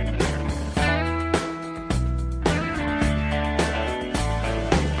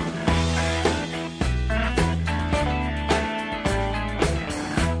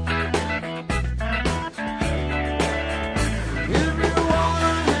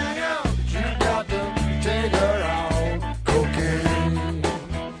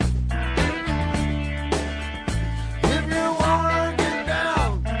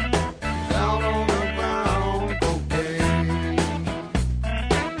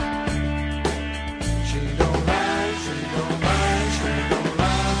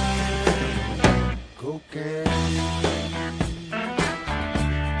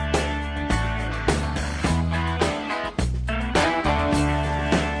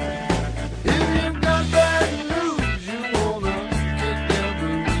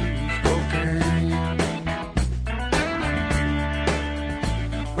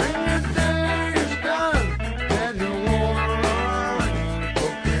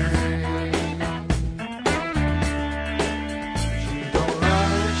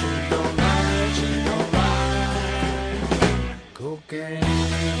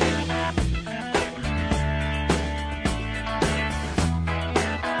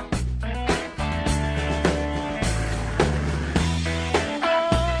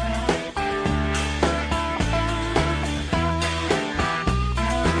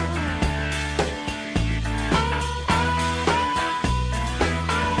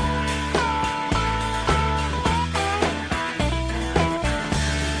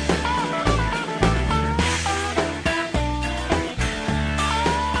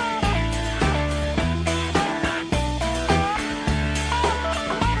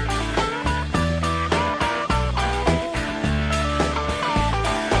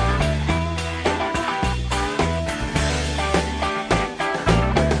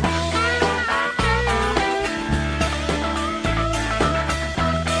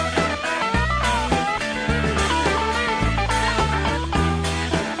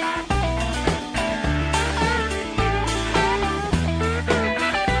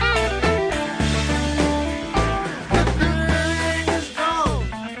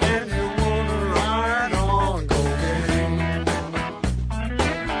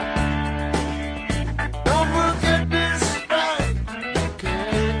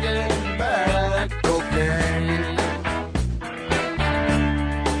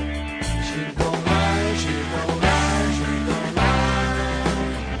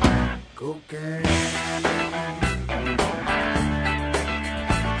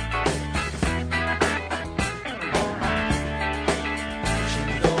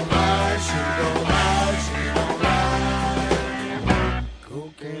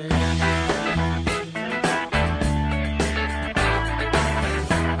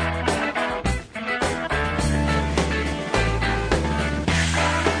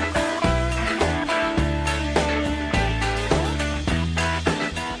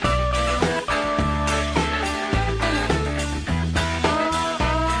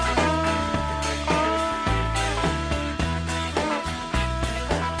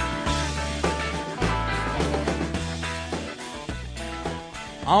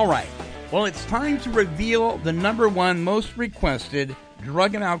 All right. Well, it's time to reveal the number one most requested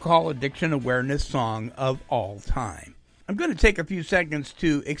drug and alcohol addiction awareness song of all time. I'm going to take a few seconds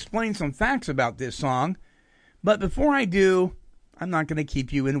to explain some facts about this song, but before I do, I'm not going to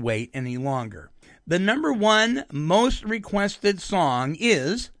keep you in wait any longer. The number one most requested song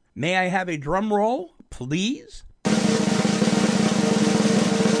is, may I have a drum roll, please?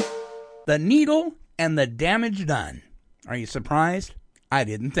 The Needle and the Damage Done. Are you surprised? I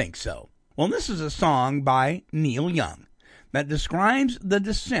didn't think so. Well, this is a song by Neil Young that describes the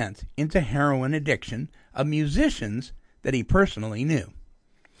descent into heroin addiction of musicians that he personally knew.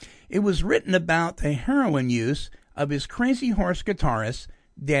 It was written about the heroin use of his Crazy Horse guitarist,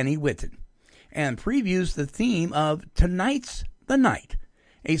 Danny Whitten, and previews the theme of Tonight's the Night,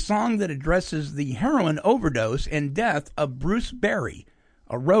 a song that addresses the heroin overdose and death of Bruce Berry,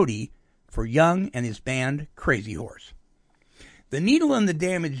 a roadie for Young and his band Crazy Horse. The Needle and the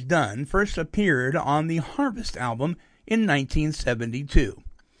Damage Done first appeared on the Harvest album in 1972.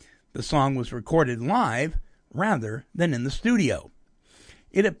 The song was recorded live rather than in the studio.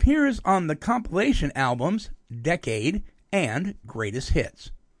 It appears on the compilation albums Decade and Greatest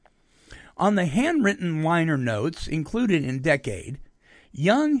Hits. On the handwritten liner notes included in Decade,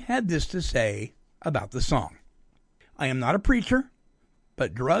 Young had this to say about the song. I am not a preacher,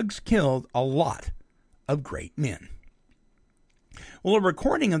 but drugs killed a lot of great men. Well, a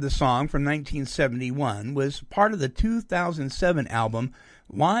recording of the song from 1971 was part of the 2007 album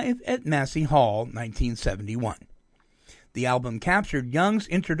Live at Massey Hall 1971. The album captured Young's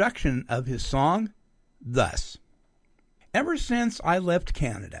introduction of his song, thus: ever since I left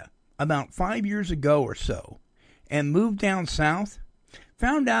Canada, about 5 years ago or so, and moved down south,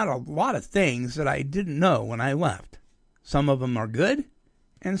 found out a lot of things that I didn't know when I left. Some of them are good,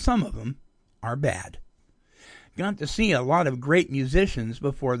 and some of them are bad. Got to see a lot of great musicians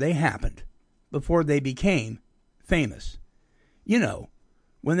before they happened, before they became famous. You know,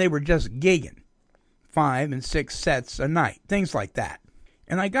 when they were just gigging, 5 and 6 sets a night, things like that.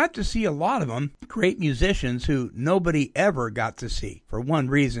 And I got to see a lot of them, great musicians who nobody ever got to see for one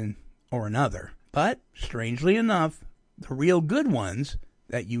reason or another. But, strangely enough, the real good ones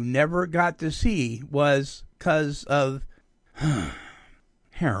that you never got to see was because of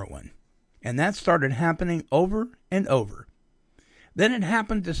heroin. And that started happening over and over. Then it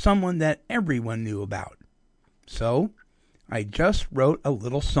happened to someone that everyone knew about. So, I just wrote a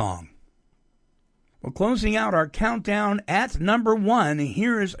little song. Well, closing out our countdown at number 1,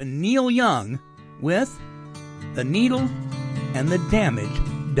 here's Neil Young with The Needle and the Damage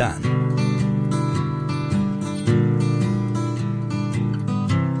Done.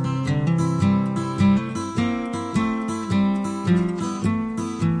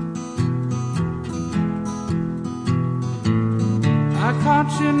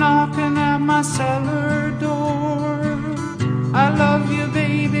 Caught you knocking at my cellar door. I love you,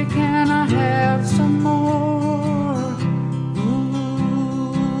 baby, can I have some more?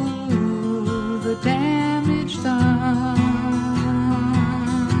 Ooh, the damage done.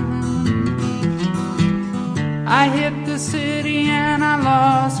 I hit the city and I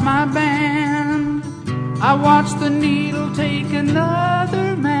lost my band. I watched the needle take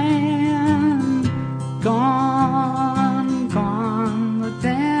another man. Gone, gone, the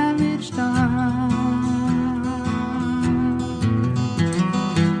damage done.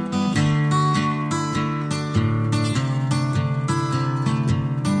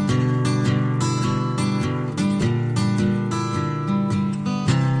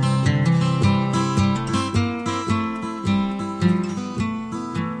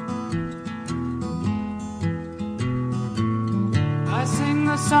 I sing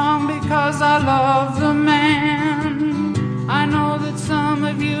the song because I love the man. I know that some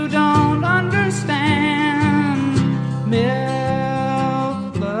of you don't understand.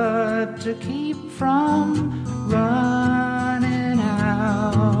 Milk blood to keep from running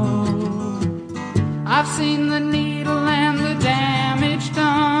out. I've seen the needle and the damage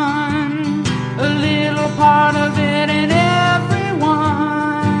done. A little part of it in everyone.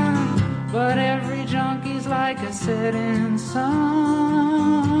 But every junkie's like a setting sun.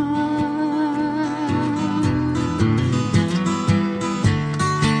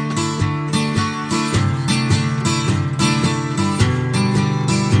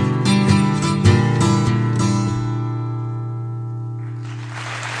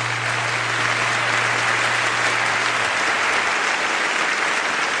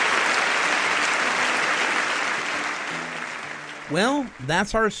 Well,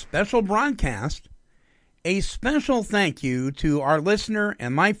 that's our special broadcast. A special thank you to our listener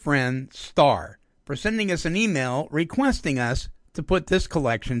and my friend, Star, for sending us an email requesting us to put this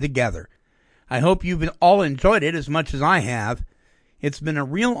collection together. I hope you've all enjoyed it as much as I have. It's been a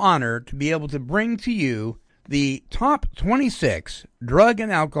real honor to be able to bring to you the top 26 drug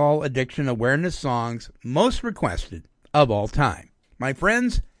and alcohol addiction awareness songs most requested of all time. My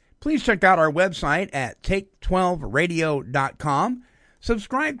friends, please check out our website at take12radio.com.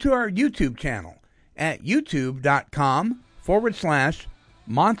 Subscribe to our YouTube channel at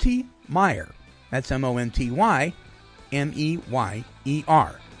youtube.com/Monty Meyer. That's MontyMeyer.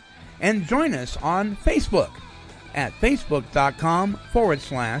 And join us on Facebook at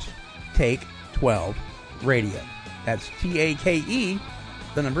facebook.com/Take12Radio. That's TAKE,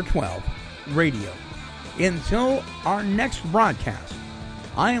 the number 12, radio. Until our next broadcast,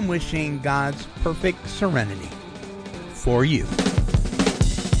 I am wishing God's perfect serenity for you.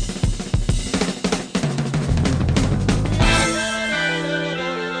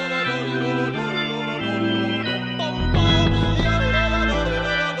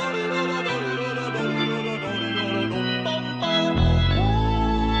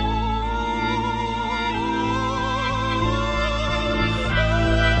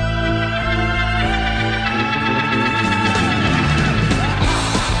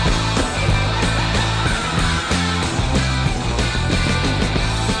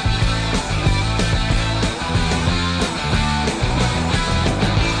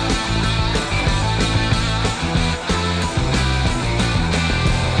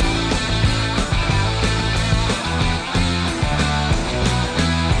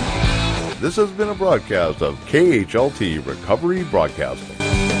 This has been a broadcast of KHLT Recovery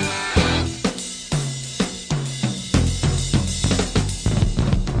Broadcasting.